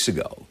couple of weeks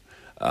ago,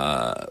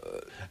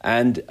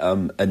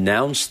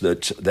 announced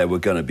that there were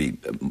going to be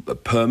a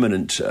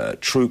permanent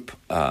troop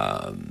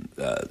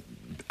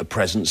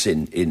presence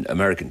in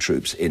American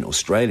troops in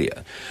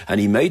Australia.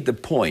 And he made the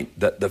point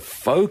that the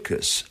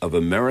focus of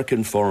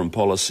American foreign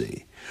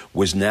policy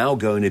was now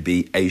going to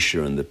be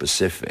Asia and the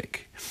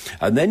Pacific.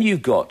 And then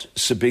you've got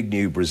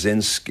Zbigniew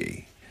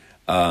Brzezinski,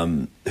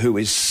 who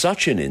is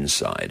such an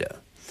insider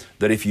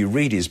that if you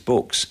read his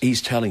books,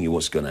 he's telling you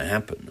what's going to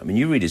happen. I mean,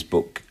 you read his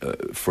books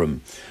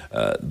from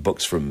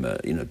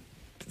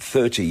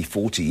 30,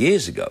 40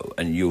 years ago,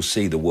 and you'll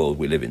see the world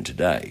we live in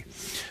today.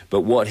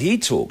 But what he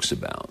talks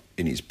about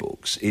in his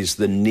books is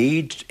the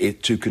need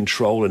to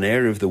control an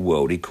area of the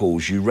world he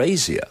calls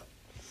Eurasia.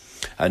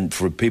 And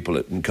for people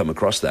that can come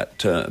across that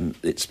term,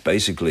 it's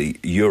basically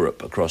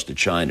Europe across to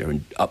China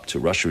and up to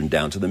Russia and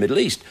down to the Middle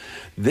East.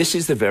 This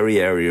is the very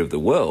area of the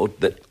world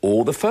that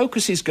all the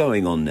focus is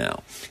going on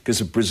now.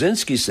 Because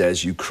Brzezinski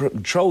says you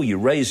control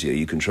Eurasia,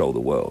 you control the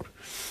world.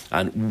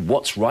 And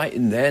what's right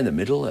in there in the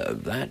middle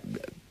of that?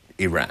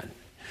 Iran.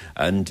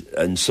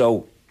 And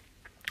so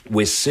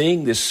we're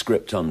seeing this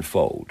script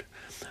unfold.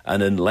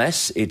 And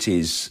unless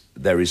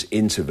there is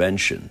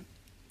intervention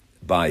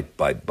by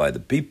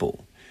the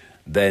people,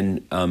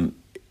 then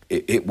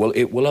it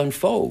will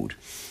unfold.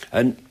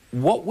 And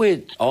what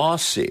we are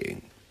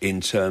seeing in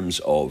terms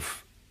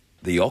of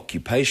the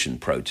occupation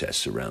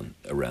protests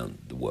around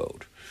the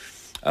world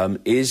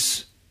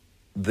is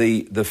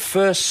the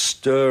first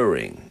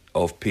stirring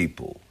of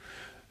people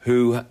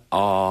who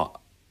are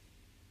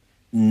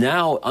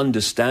now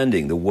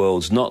understanding the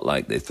world's not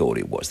like they thought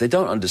it was. They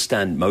don't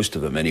understand, most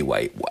of them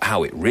anyway,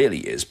 how it really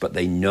is, but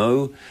they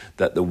know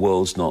that the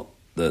world's not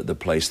the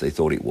place they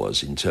thought it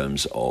was in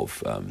terms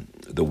of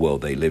the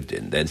world they lived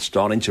in. They're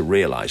starting to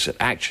realize that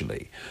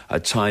actually a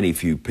tiny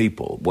few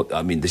people,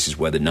 this is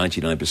where the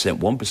 99%,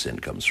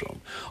 1% comes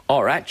from,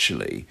 are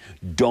actually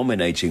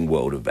dominating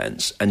world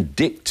events and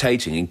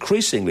dictating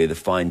increasingly the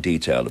fine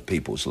detail of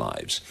people's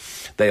lives.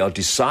 They are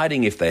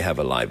deciding if they have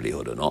a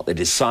livelihood or not. They're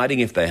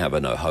deciding if they have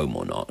a home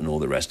or not, and all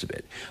the rest of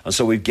it. And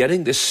so we're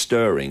getting this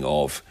stirring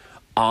of,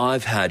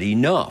 I've had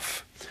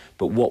enough.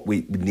 But what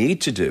we need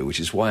to do,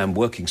 which is why I'm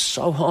working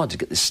so hard to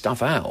get this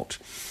stuff out,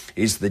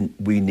 is that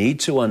we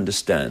need to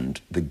understand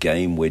the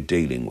game we're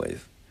dealing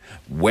with,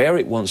 where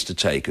it wants to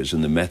take us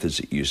and the methods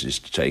it uses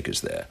to take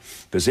us there.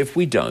 Because if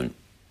we don't,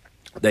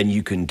 then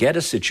you can get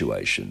a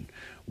situation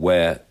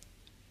where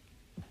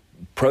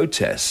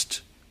protest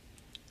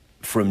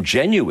from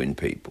genuine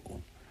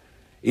people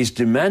is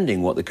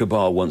demanding what the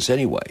cabal wants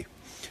anyway.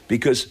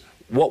 Because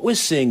what we're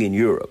seeing in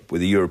Europe with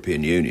the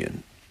European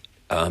Union,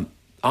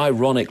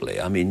 ironically,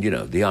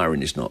 the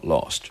irony is not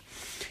lost,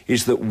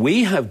 is that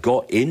we have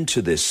got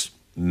into this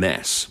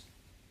mess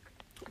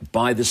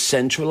by the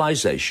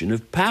centralization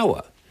of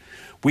power.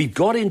 We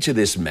got into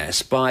this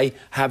mess by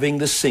having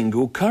the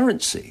single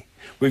currency.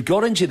 We've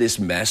got into this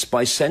mess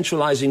by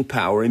centralizing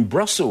power in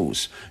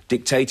Brussels,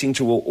 dictating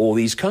to all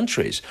these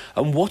countries.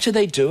 And what are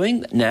they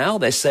doing now?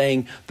 They're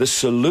saying the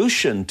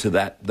solution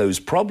to those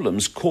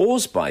problems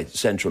caused by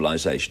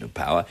centralization of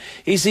power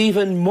is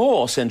even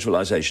more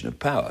centralization of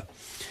power.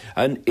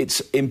 And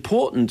it's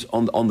important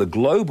on the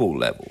global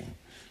level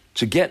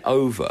to get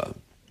over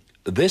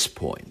this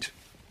point.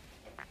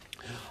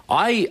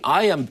 I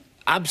am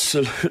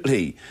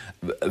absolutely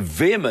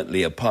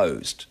vehemently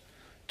opposed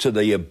to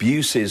the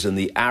abuses and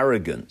the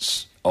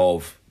arrogance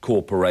of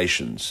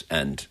corporations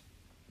and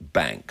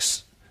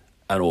banks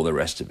and all the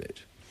rest of it.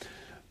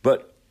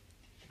 But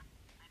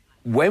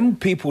when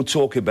people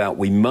talk about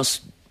we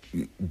must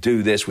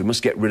do this, we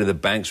must get rid of the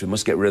banks, we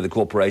must get rid of the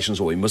corporations,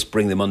 or we must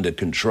bring them under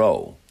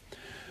control,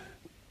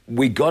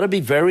 we got to be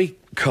very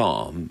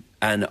calm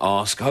and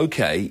ask,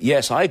 okay,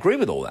 yes, I agree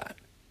with all that,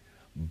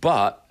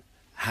 but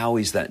how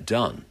is that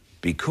done?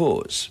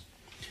 Because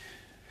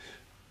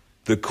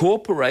the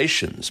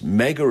corporations,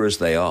 mega as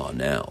they are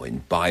now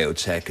in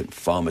biotech and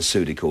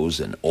pharmaceuticals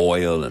and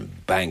oil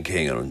and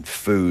banking and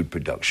food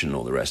production and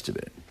all the rest of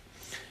it,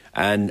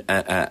 and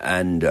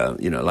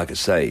you know, like I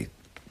say,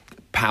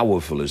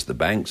 powerful as the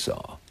banks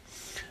are,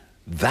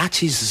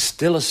 that is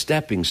still a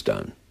stepping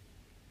stone.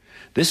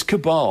 This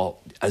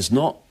cabal has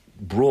not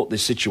brought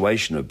this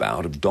situation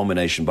about of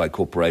domination by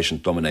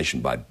corporations,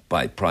 domination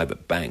by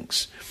private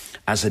banks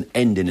as an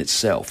end in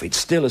itself. It's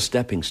still a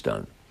stepping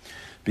stone.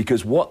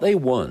 Because what they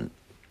want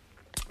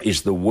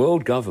is the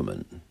world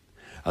government,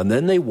 and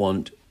then they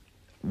want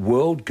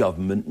world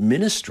government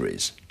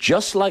ministries,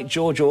 just like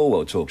George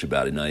Orwell talked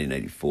about in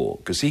 1984,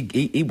 because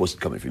he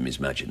wasn't coming from his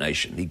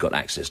imagination. He got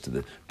access to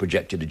the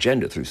projected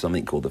agenda through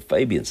something called the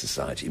Fabian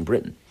Society in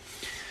Britain.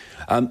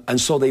 And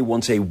so they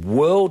want a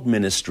world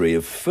ministry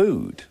of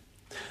food.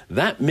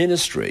 That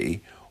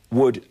ministry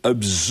would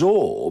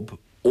absorb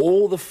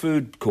all the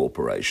food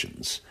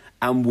corporations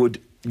and would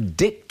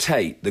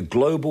dictate the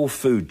global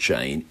food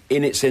chain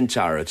in its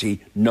entirety,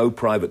 no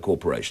private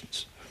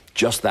corporations.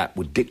 Just that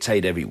would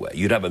dictate everywhere.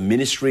 You'd have a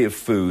Ministry of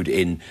Food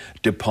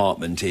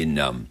department in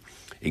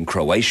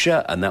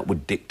Croatia, and that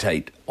would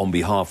dictate on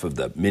behalf of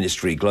the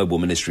Global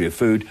Ministry of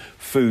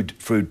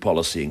food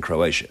policy in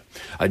Croatia.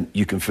 And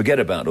you can forget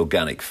about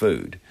organic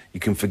food. You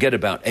can forget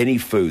about any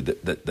food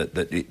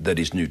that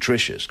is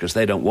nutritious, because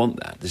they don't want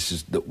that. This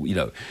is, you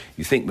know,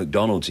 you think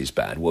McDonald's is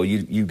bad. Well,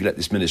 you let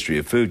this Ministry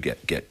of Food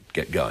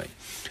get going.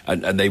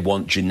 And they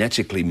want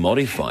genetically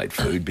modified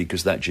food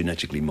because that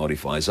genetically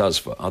modifies us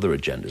for other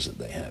agendas that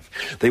they have.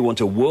 They want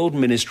a world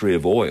ministry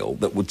of oil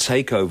that would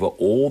take over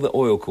all the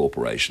oil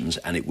corporations,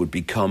 and it would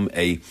become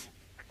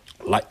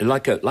like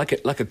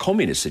a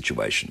communist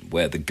situation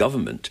where the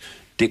government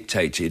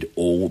dictated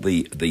all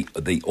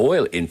the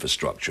oil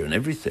infrastructure and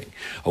everything.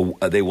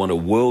 They want a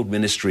world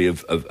ministry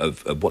of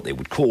what they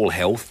would call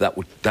health that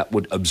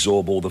would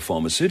absorb all the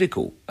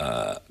pharmaceutical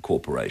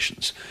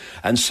corporations,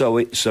 and so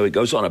it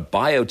goes on.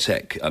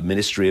 A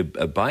ministry of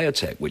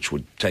biotech, which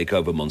would take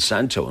over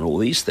Monsanto and all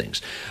these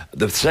things.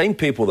 The same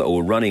people that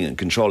were running and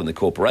controlling the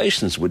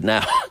corporations would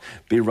now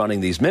be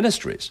running these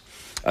ministries.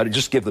 And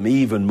just give them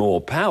even more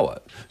power.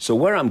 So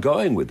where I'm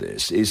going with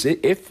this is,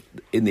 if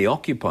in the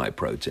Occupy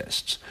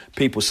protests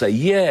people say,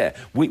 yeah,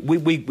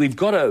 we've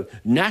got to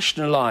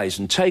nationalise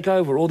and take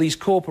over all these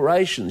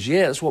corporations,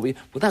 yeah,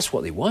 that's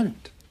what they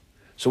want.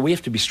 So we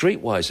have to be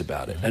streetwise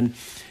about it. And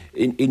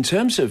in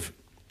terms of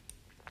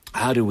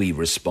how do we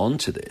respond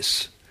to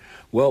this,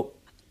 well,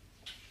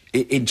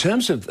 in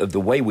terms of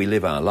the way we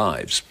live our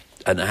lives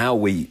and how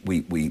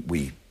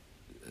we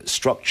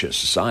structure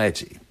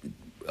society,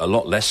 a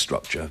lot less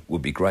structure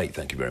would be great,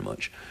 thank you very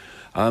much.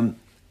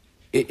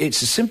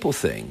 It's a simple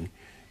thing.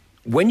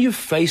 When you're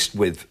faced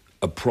with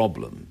a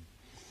problem,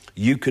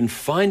 you can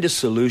find a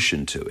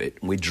solution to it,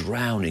 and we're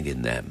drowning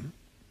in them,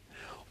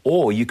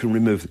 or you can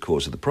remove the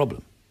cause of the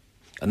problem.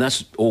 And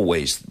that's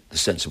always the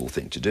sensible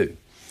thing to do.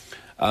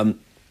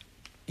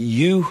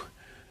 You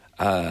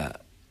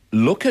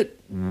look at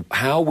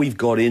how we've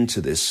got into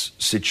this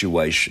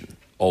situation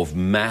of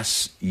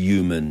mass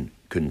human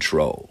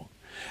control.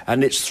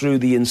 And it's through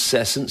the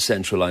incessant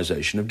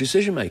centralization of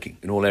decision-making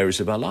in all areas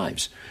of our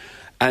lives.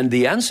 And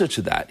the answer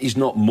to that is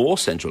not more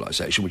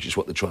centralization, which is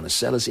what they're trying to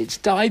sell us. It's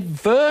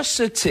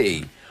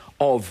diversity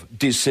of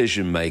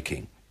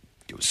decision-making.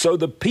 So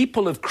the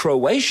people of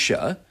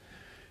Croatia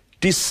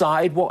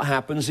decide what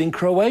happens in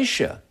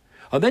Croatia,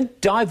 and then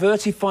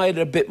diversify it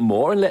a bit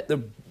more and let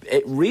the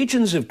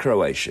regions of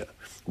Croatia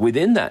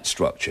within that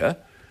structure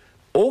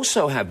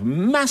also have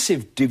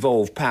massive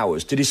devolved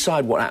powers to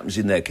decide what happens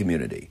in their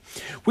community.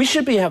 We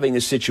should be having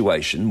a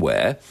situation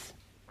where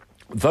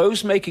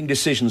those making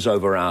decisions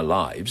over our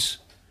lives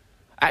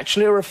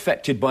actually are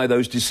affected by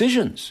those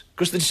decisions,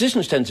 because the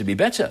decisions tend to be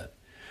better.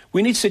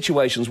 We need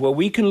situations where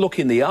we can look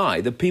in the eye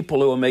the people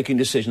who are making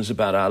decisions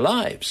about our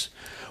lives.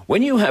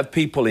 When you have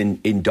people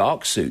in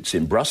dark suits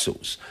in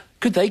Brussels,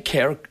 could they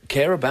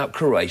care about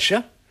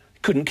Croatia?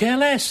 Couldn't care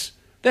less.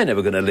 They're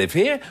never going to live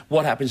here.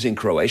 What happens in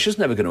Croatia is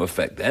never going to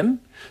affect them.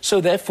 So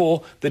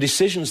therefore, the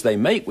decisions they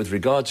make with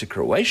regard to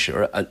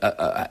Croatia,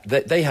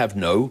 they have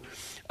no,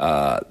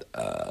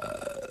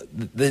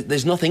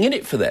 there's nothing in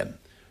it for them.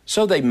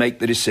 So they make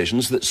the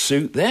decisions that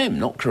suit them,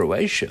 not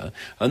Croatia.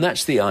 And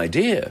that's the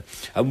idea.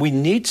 And we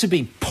need to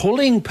be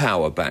pulling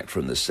power back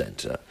from the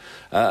centre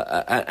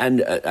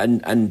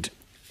and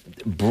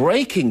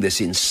breaking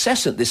this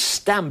incessant, this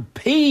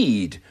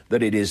stampede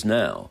that it is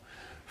now,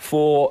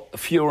 for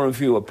fewer and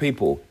fewer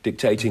people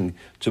dictating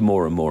to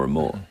more and more and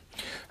more.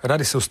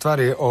 Radi se u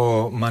stvari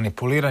o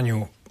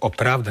manipuliranju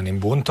opravdanim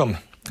buntom.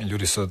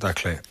 Ljudi su,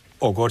 dakle,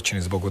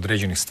 ogorčeni zbog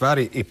određenih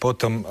stvari i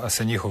potom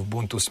se njihov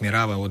bunt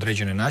usmjerava u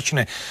određene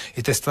načine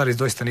i te stvari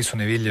doista nisu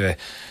nevidljive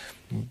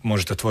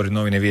Možete otvoriti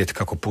novine i vidjeti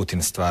kako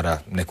Putin stvara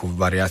neku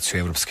varijaciju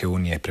Europske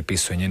unije,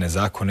 prepisuje njene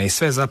zakone i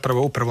sve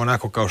zapravo upravo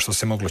onako kao što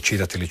se moglo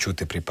čitati ili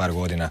čuti prije par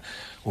godina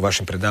u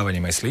vašim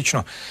predavanjima i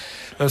slično.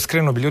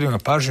 Skrenuo bi ljudima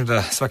pažnju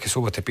da svake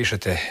subote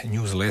pišete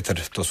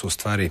newsletter, to su u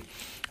stvari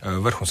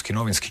vrhunski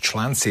novinski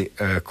članci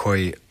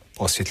koji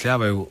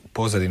osvjetljavaju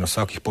pozadinu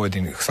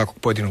svakog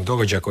pojedinog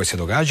događaja koji se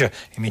događa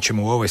i mi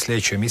ćemo u ovoj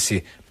sljedećoj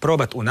emisiji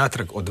probati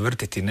unatrag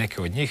odvrtiti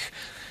neke od njih,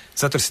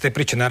 zato jer se te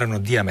priče naravno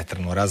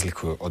dijametralno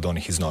razlikuju od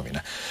onih iz novina.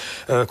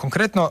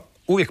 Konkretno,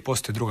 uvijek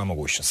postoji druga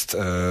mogućnost.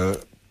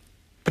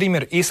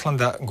 Primjer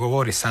Islanda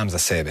govori sam za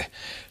sebe.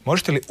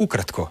 Možete li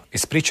ukratko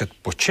ispričati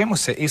po čemu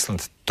se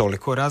Island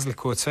toliko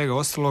razlikuje od svega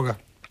ostaloga,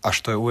 a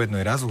što je ujedno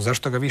i razlog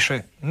zašto ga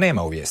više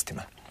nema u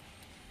vijestima?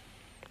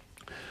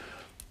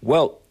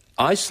 Well,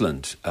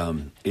 Iceland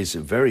is a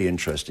very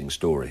interesting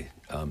story.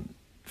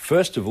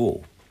 First of all,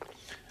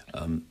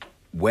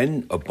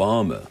 when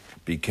Obama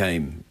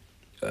became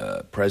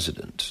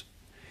president,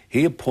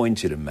 he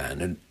appointed a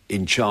man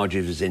in charge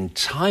of his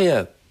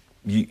entire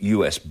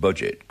US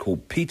budget called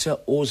Peter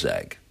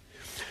Orszag.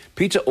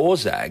 Peter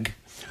Orszag,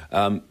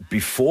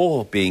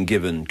 before being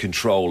given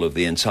control of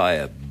the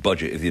entire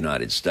budget of the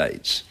United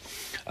States,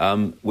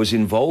 was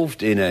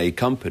involved in a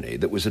company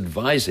that was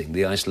advising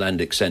the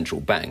Icelandic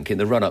Central Bank in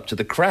the run-up to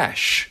the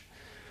crash.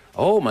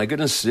 Oh, my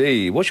goodness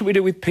me, what should we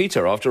do with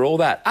Peter after all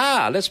that?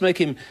 Let's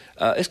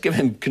give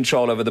him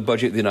control over the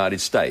budget of the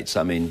United States.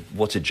 I mean,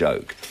 what a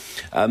joke.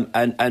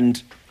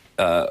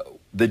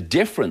 The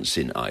difference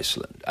in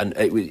Iceland, and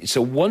it's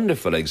a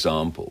wonderful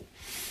example,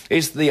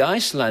 is the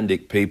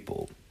Icelandic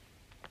people,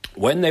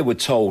 when they were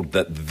told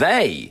that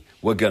they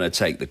were going to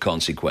take the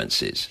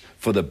consequences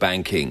for the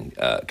banking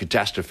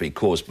catastrophe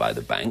caused by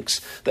the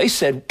banks, they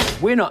said,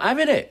 we're not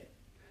having it.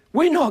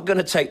 We're not going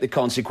to take the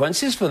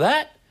consequences for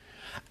that.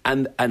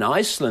 And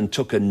Iceland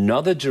took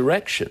another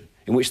direction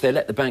in which they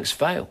let the banks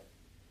fail.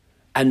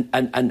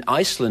 And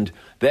Iceland,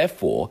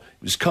 therefore,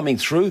 was coming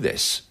through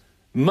this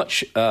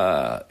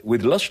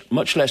with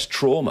much less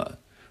trauma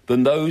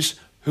than those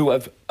who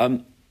have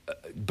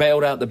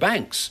bailed out the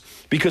banks.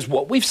 Because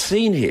what we've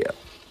seen here,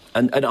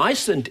 and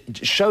Iceland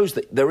shows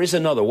that there is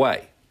another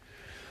way.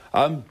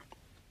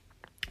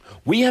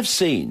 We have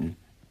seen,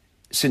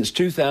 since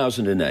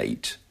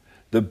 2008,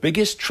 the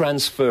biggest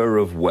transfer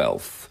of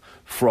wealth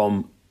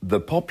from the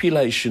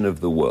population of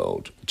the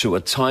world to a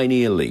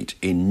tiny elite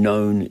in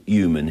known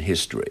human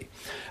history.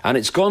 And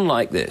it's gone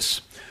like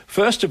this.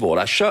 First of all,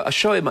 I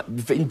show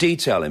in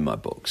detail in my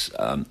books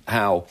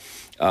how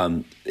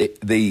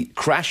the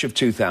crash of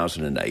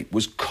 2008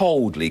 was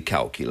coldly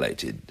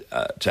calculated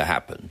to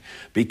happen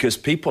because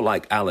people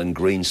like Alan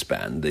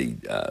Greenspan,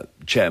 the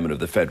chairman of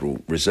the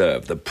Federal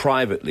Reserve, the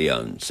privately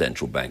owned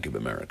Central Bank of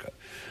America,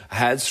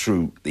 had,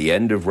 through the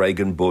end of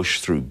Reagan Bush,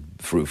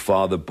 through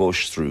Father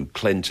Bush, through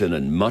Clinton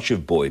and much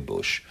of Boy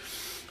Bush,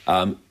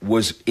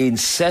 was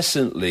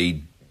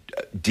incessantly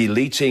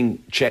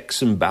deleting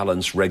checks and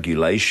balance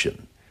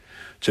regulation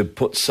to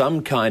put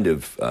some kind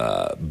of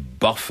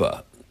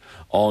buffer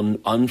on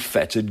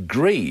unfettered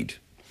greed.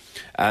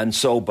 And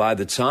so by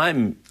the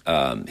time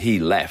he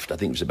left, I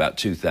think it was about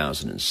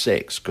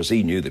 2006, because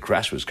he knew the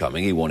crash was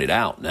coming, he wanted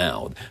out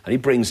now. And he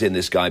brings in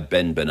this guy,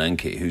 Ben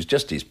Bernanke, who's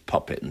just his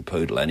puppet and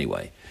poodle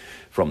anyway,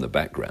 from the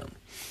background.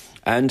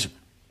 And,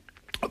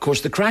 of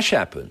course, the crash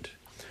happened.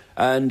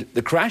 And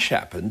the crash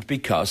happened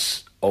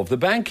because of the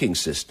banking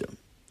system.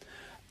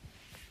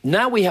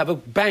 Now we have a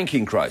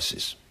banking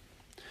crisis.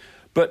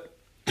 But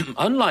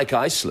unlike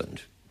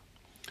Iceland,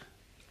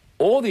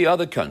 all the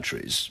other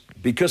countries,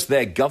 because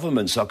their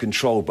governments are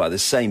controlled by the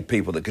same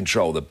people that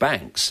control the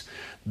banks,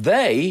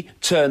 they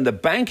turn the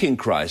banking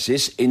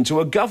crisis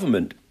into a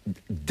government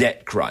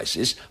debt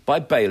crisis by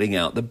bailing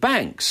out the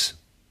banks.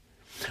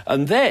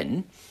 And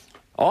then,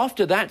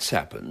 after that's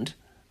happened,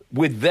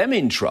 with them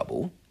in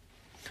trouble,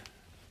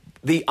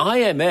 the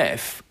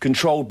IMF,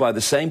 controlled by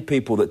the same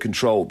people that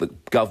control the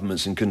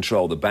governments and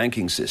control the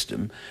banking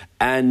system,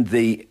 and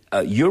the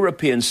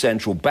European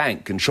Central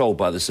Bank, controlled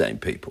by the same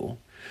people,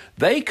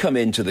 they come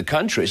into the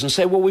countries and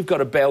say, well, we've got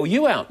to bail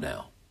you out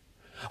now.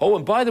 Oh,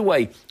 and by the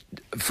way,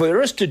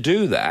 for us to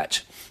do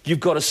that,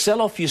 you've got to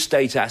sell off your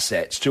state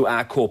assets to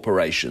our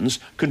corporations,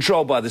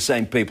 controlled by the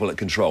same people that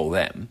control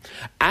them.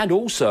 And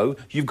also,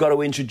 you've got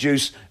to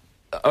introduce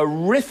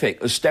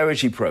horrific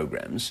austerity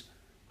programs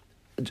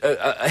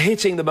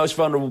hitting the most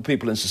vulnerable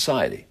people in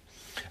society.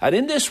 And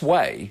in this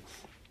way,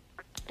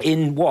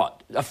 in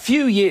a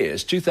few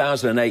years,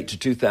 2008 to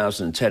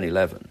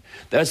 2010-11,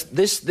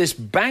 this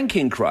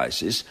banking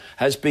crisis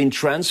has been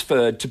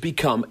transferred to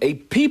become a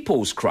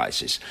people's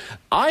crisis.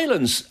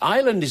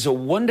 Ireland is a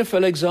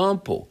wonderful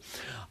example.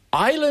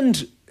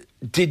 Ireland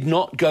did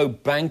not go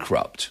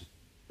bankrupt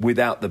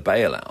without the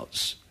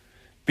bailouts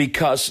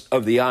because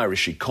of the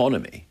Irish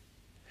economy.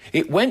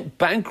 It went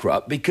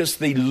bankrupt because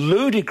the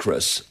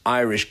ludicrous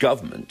Irish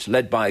government,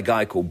 led by a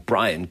guy called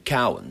Brian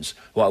Cowans,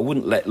 who I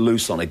wouldn't let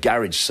loose on a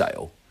garage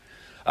sale,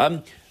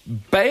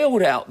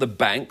 bailed out the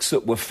banks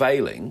that were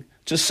failing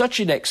to such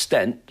an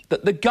extent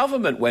that the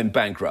government went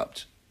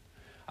bankrupt.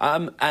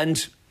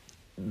 And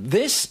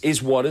this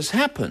is what has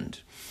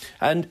happened.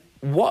 And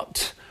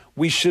what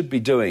we should be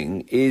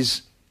doing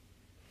is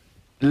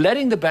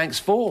letting the banks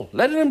fall,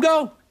 letting them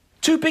go.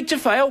 Too big to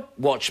fail,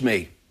 watch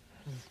me.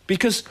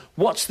 Because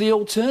what's the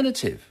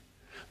alternative?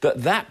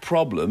 That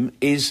problem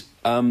is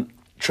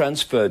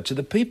transferred to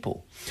the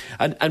people.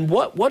 And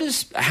what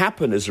has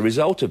happened as a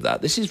result of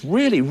that, this is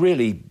really,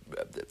 really,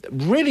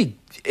 really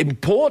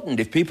important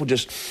if people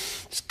just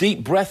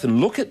deep breath and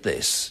look at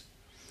this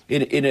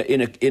in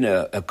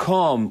a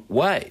calm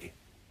way.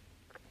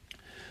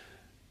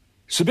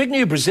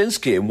 Zbigniew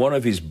Brzezinski, in one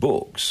of his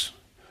books,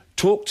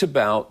 talked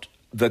about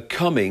the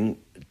coming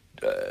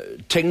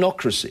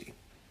technocracy,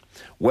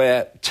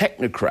 where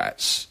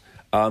technocrats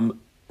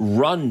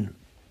run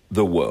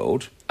the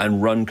world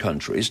and run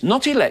countries,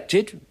 not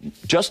elected,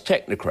 just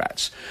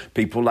technocrats,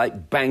 people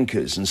like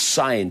bankers and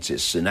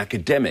scientists and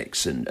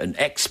academics and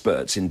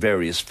experts in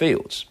various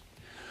fields.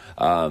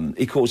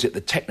 He calls it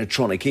the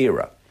technotronic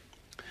era.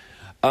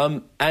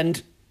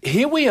 And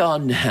here we are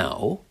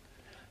now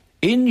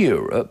in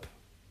Europe,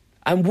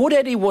 and would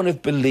anyone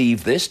have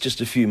believed this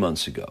just a few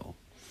months ago?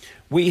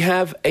 We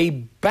have a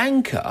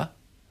banker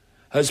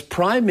as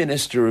Prime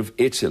Minister of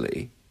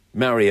Italy,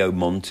 Mario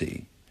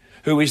Monti,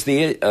 who is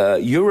the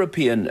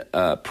European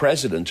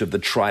president of the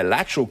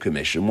Trilateral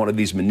Commission, one of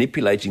these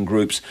manipulating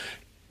groups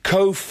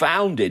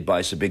co-founded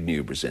by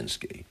Zbigniew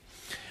Brzezinski.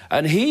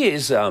 And he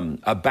is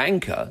a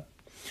banker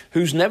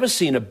who's never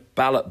seen a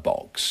ballot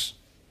box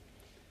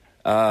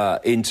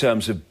in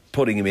terms of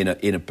putting him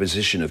in a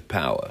position of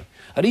power.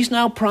 And he's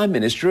now Prime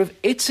Minister of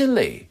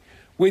Italy,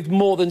 with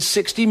more than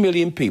 60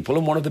 million people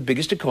and one of the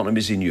biggest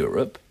economies in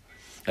Europe.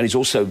 And he's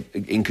also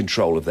in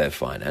control of their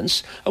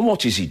finance. And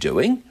what is he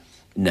doing?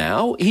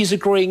 Now he's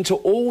agreeing to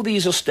all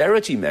these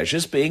austerity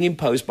measures being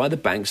imposed by the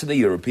banks of the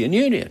European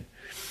Union.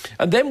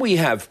 And then we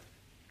have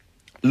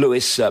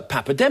Louis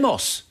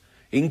Papademos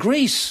in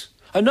Greece,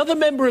 another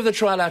member of the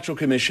Trilateral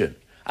Commission,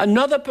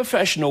 another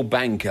professional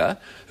banker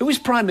who is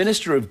Prime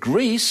Minister of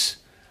Greece,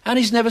 and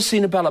he's never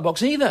seen a ballot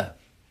box either.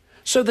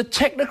 So the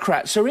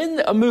technocrats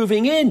are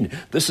moving in.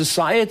 The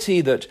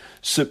society that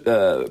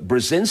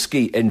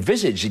Brzezinski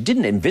envisaged, he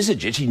didn't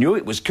envisage it, he knew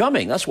it was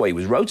coming. That's why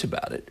he wrote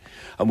about it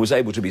and was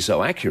able to be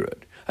so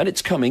accurate. And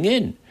it's coming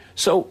in.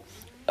 So,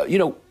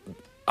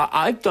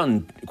 I've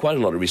done quite a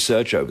lot of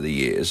research over the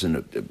years, and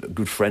a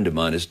good friend of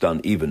mine has done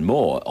even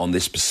more on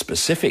this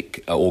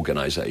specific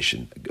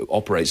organisation. It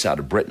operates out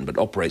of Britain, but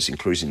operates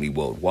increasingly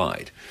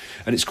worldwide.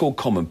 And it's called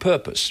Common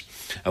Purpose.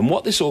 And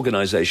what this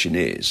organisation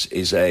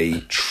is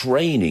a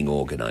training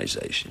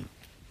organisation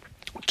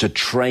to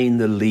train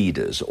the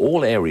leaders,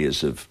 all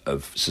areas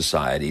of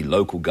society,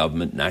 local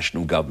government,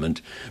 national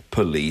government,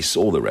 police,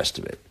 all the rest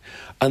of it.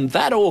 And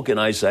that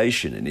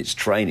organisation in its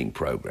training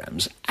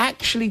programs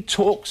actually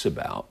talks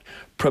about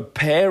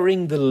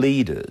preparing the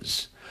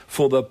leaders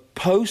for the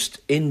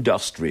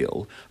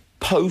post-industrial,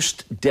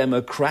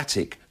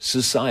 post-democratic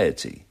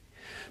society.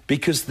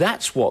 Because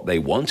that's what they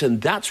want,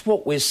 and that's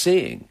what we're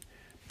seeing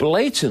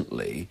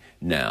blatantly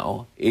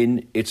now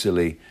in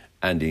Italy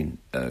and in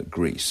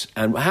Greece.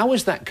 And how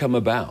has that come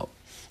about?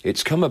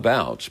 It's come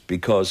about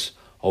because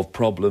of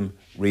problem,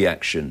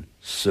 reaction,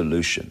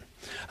 solution.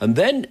 And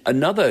then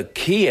another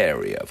key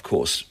area, of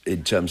course,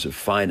 in terms of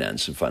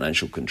finance and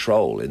financial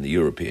control in the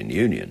European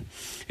Union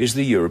is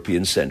the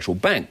European Central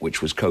Bank,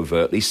 which was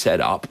covertly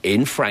set up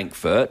in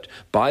Frankfurt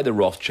by the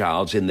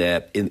Rothschilds in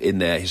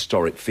their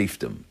historic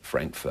fiefdom,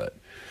 Frankfurt.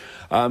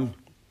 And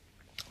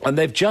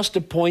they've just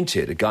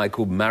appointed a guy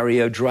called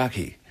Mario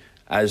Draghi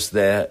as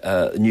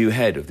their new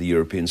head of the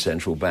European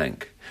Central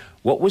Bank.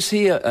 What was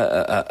he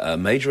a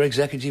major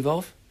executive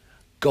of?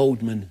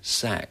 Goldman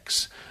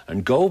Sachs.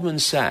 And Goldman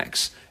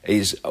Sachs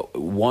is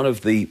one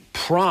of the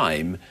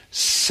prime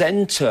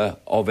center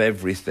of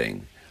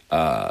everything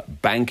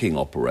banking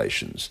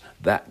operations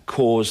that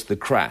caused the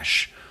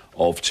crash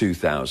of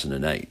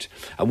 2008.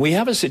 And we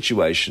have a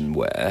situation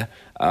where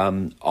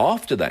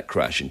after that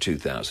crash in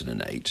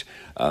 2008,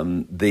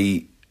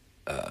 the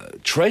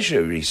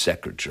Treasury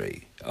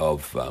Secretary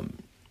of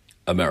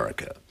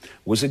America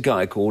was a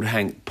guy called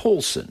Hank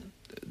Paulson,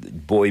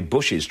 Boy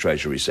Bush's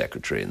Treasury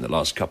Secretary in the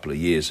last couple of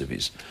years of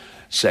his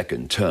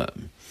second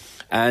term.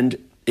 And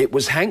it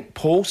was Hank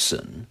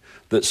Paulson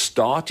that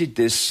started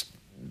this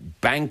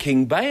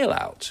banking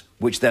bailout,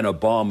 which then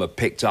Obama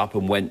picked up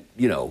and went,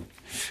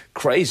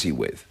 crazy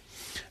with.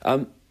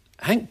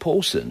 Hank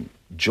Paulson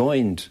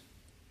joined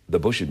the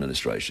Bush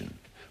administration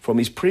from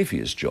his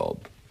previous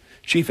job,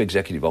 Chief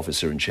Executive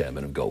Officer and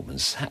Chairman of Goldman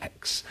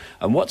Sachs.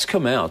 And what's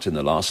come out in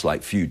the last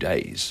few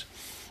days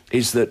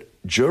is that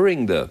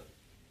during the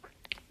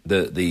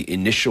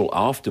initial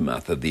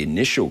aftermath of the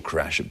initial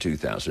crash of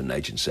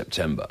 2008 in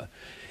September,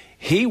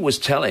 he was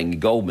telling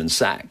Goldman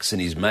Sachs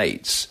and his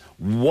mates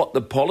what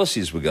the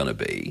policies were going to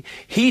be.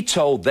 He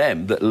told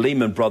them that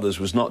Lehman Brothers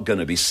was not going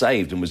to be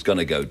saved and was going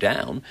to go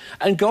down.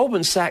 And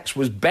Goldman Sachs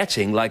was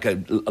betting like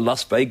a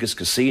Las Vegas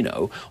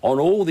casino on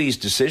all these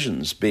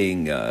decisions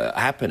being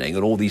happening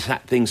and all these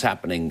things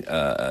happening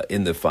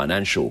in the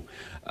financial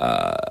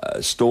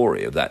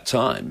story of that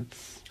time.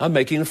 are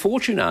making a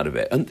fortune out of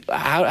it. And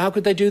how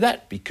could they do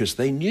that? Because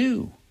they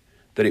knew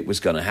that it was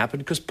going to happen,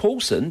 because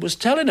Paulson was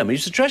telling them.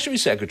 He's the Treasury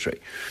Secretary.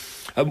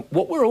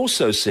 What we're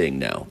also seeing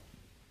now,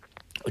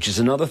 which is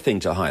another thing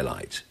to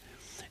highlight,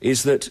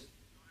 is that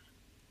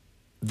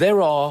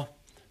there are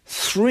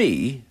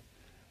 3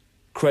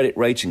 credit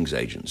ratings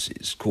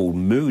agencies called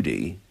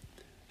Moody,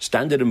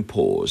 Standard &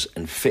 Poor's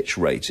and Fitch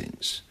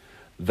Ratings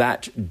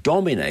that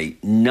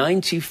dominate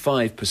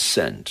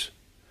 95%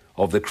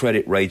 of the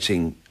credit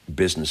rating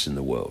business in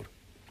the world.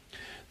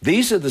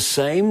 These are the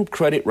same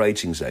credit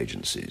ratings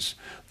agencies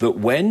that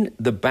when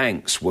the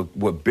banks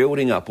were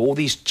building up all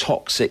these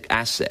toxic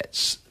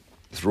assets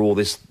through all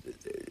this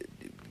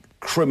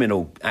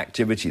criminal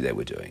activity they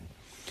were doing,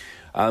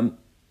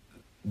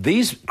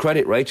 these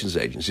credit ratings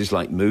agencies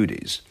like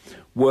Moody's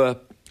were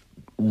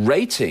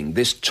rating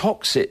this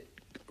toxic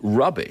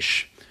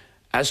rubbish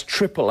as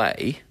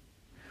AAA,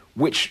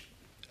 which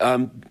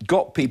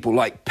got people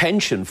like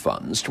pension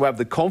funds to have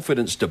the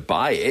confidence to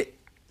buy it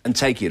and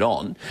take it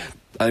on.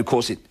 And of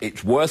course,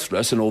 it's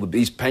worthless, and all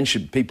these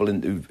pension people,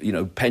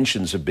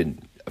 pensions have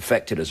been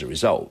affected as a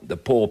result. The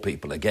poor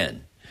people,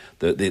 again,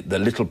 the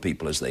little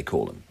people, as they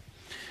call them.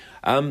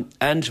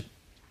 And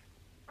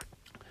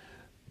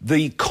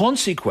the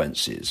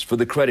consequences for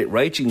the credit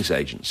ratings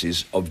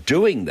agencies of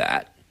doing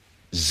that,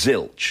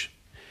 zilch.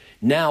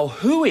 Now,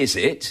 who is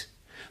it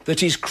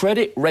that is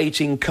credit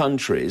rating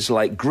countries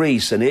like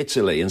Greece and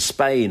Italy and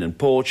Spain and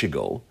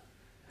Portugal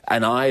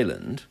and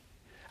Ireland,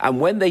 and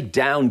when they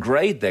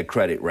downgrade their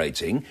credit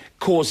rating,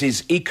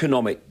 causes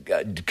economic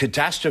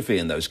catastrophe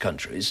in those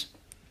countries?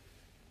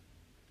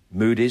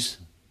 Moody's,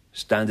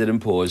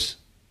 Standard & Poor's,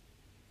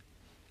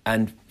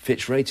 and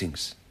Fitch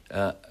Ratings.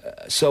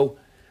 So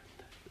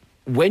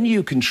when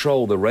you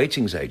control the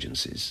ratings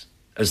agencies,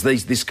 as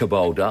this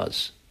cabal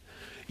does,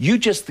 you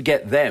just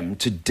get them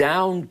to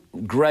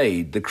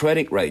downgrade the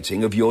credit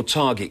rating of your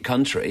target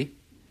country,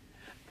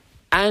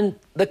 and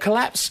the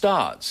collapse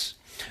starts.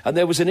 And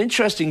there was an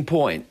interesting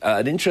point,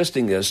 an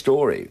interesting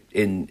story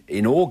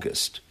in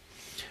August,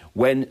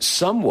 when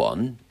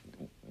someone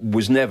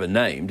was never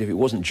named. If it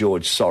wasn't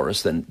George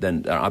Soros,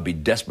 then I'd be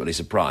desperately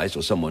surprised,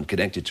 or someone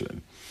connected to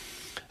him,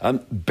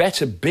 bet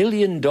 $1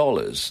 billion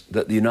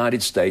that the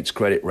United States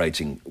credit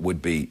rating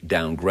would be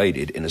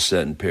downgraded in a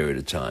certain period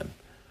of time.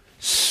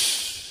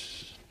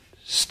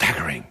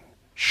 Staggering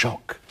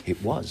shock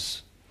it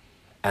was.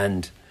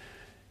 And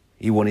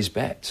he won his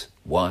bet.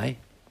 Why?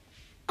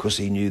 Because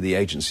he knew the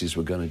agencies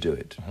were going to do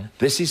it. Mm-hmm.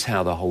 This is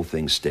how the whole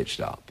thing's stitched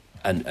up.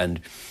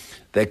 And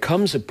there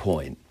comes a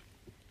point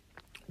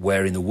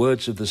where, in the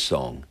words of the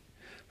song,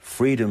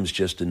 freedom's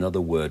just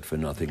another word for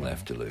nothing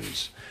left to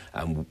lose.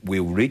 And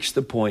we'll reach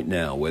the point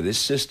now where this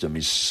system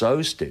is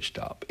so stitched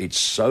up, it's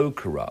so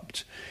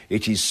corrupt,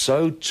 it is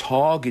so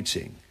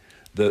targeting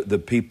the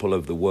people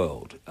of the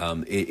world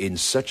in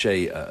such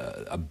a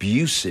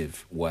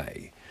abusive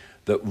way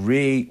that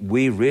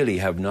we really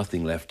have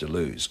nothing left to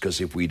lose.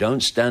 Because if we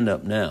don't stand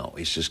up now,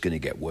 it's just going to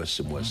get worse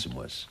and worse and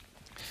worse.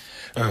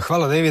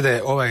 Hvala,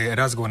 Davide. Ovaj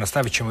razgovor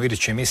nastavit ćemo u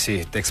idućoj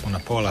emisiji. Tek smo na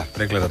pola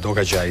pregleda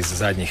događaja iz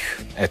zadnjih,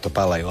 eto,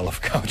 pala i Olaf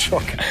kao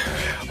čoka,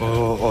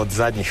 od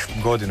zadnjih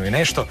godinu i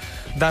nešto.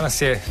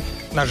 Danas je,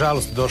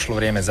 nažalost, došlo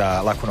vrijeme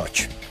za laku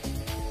noć.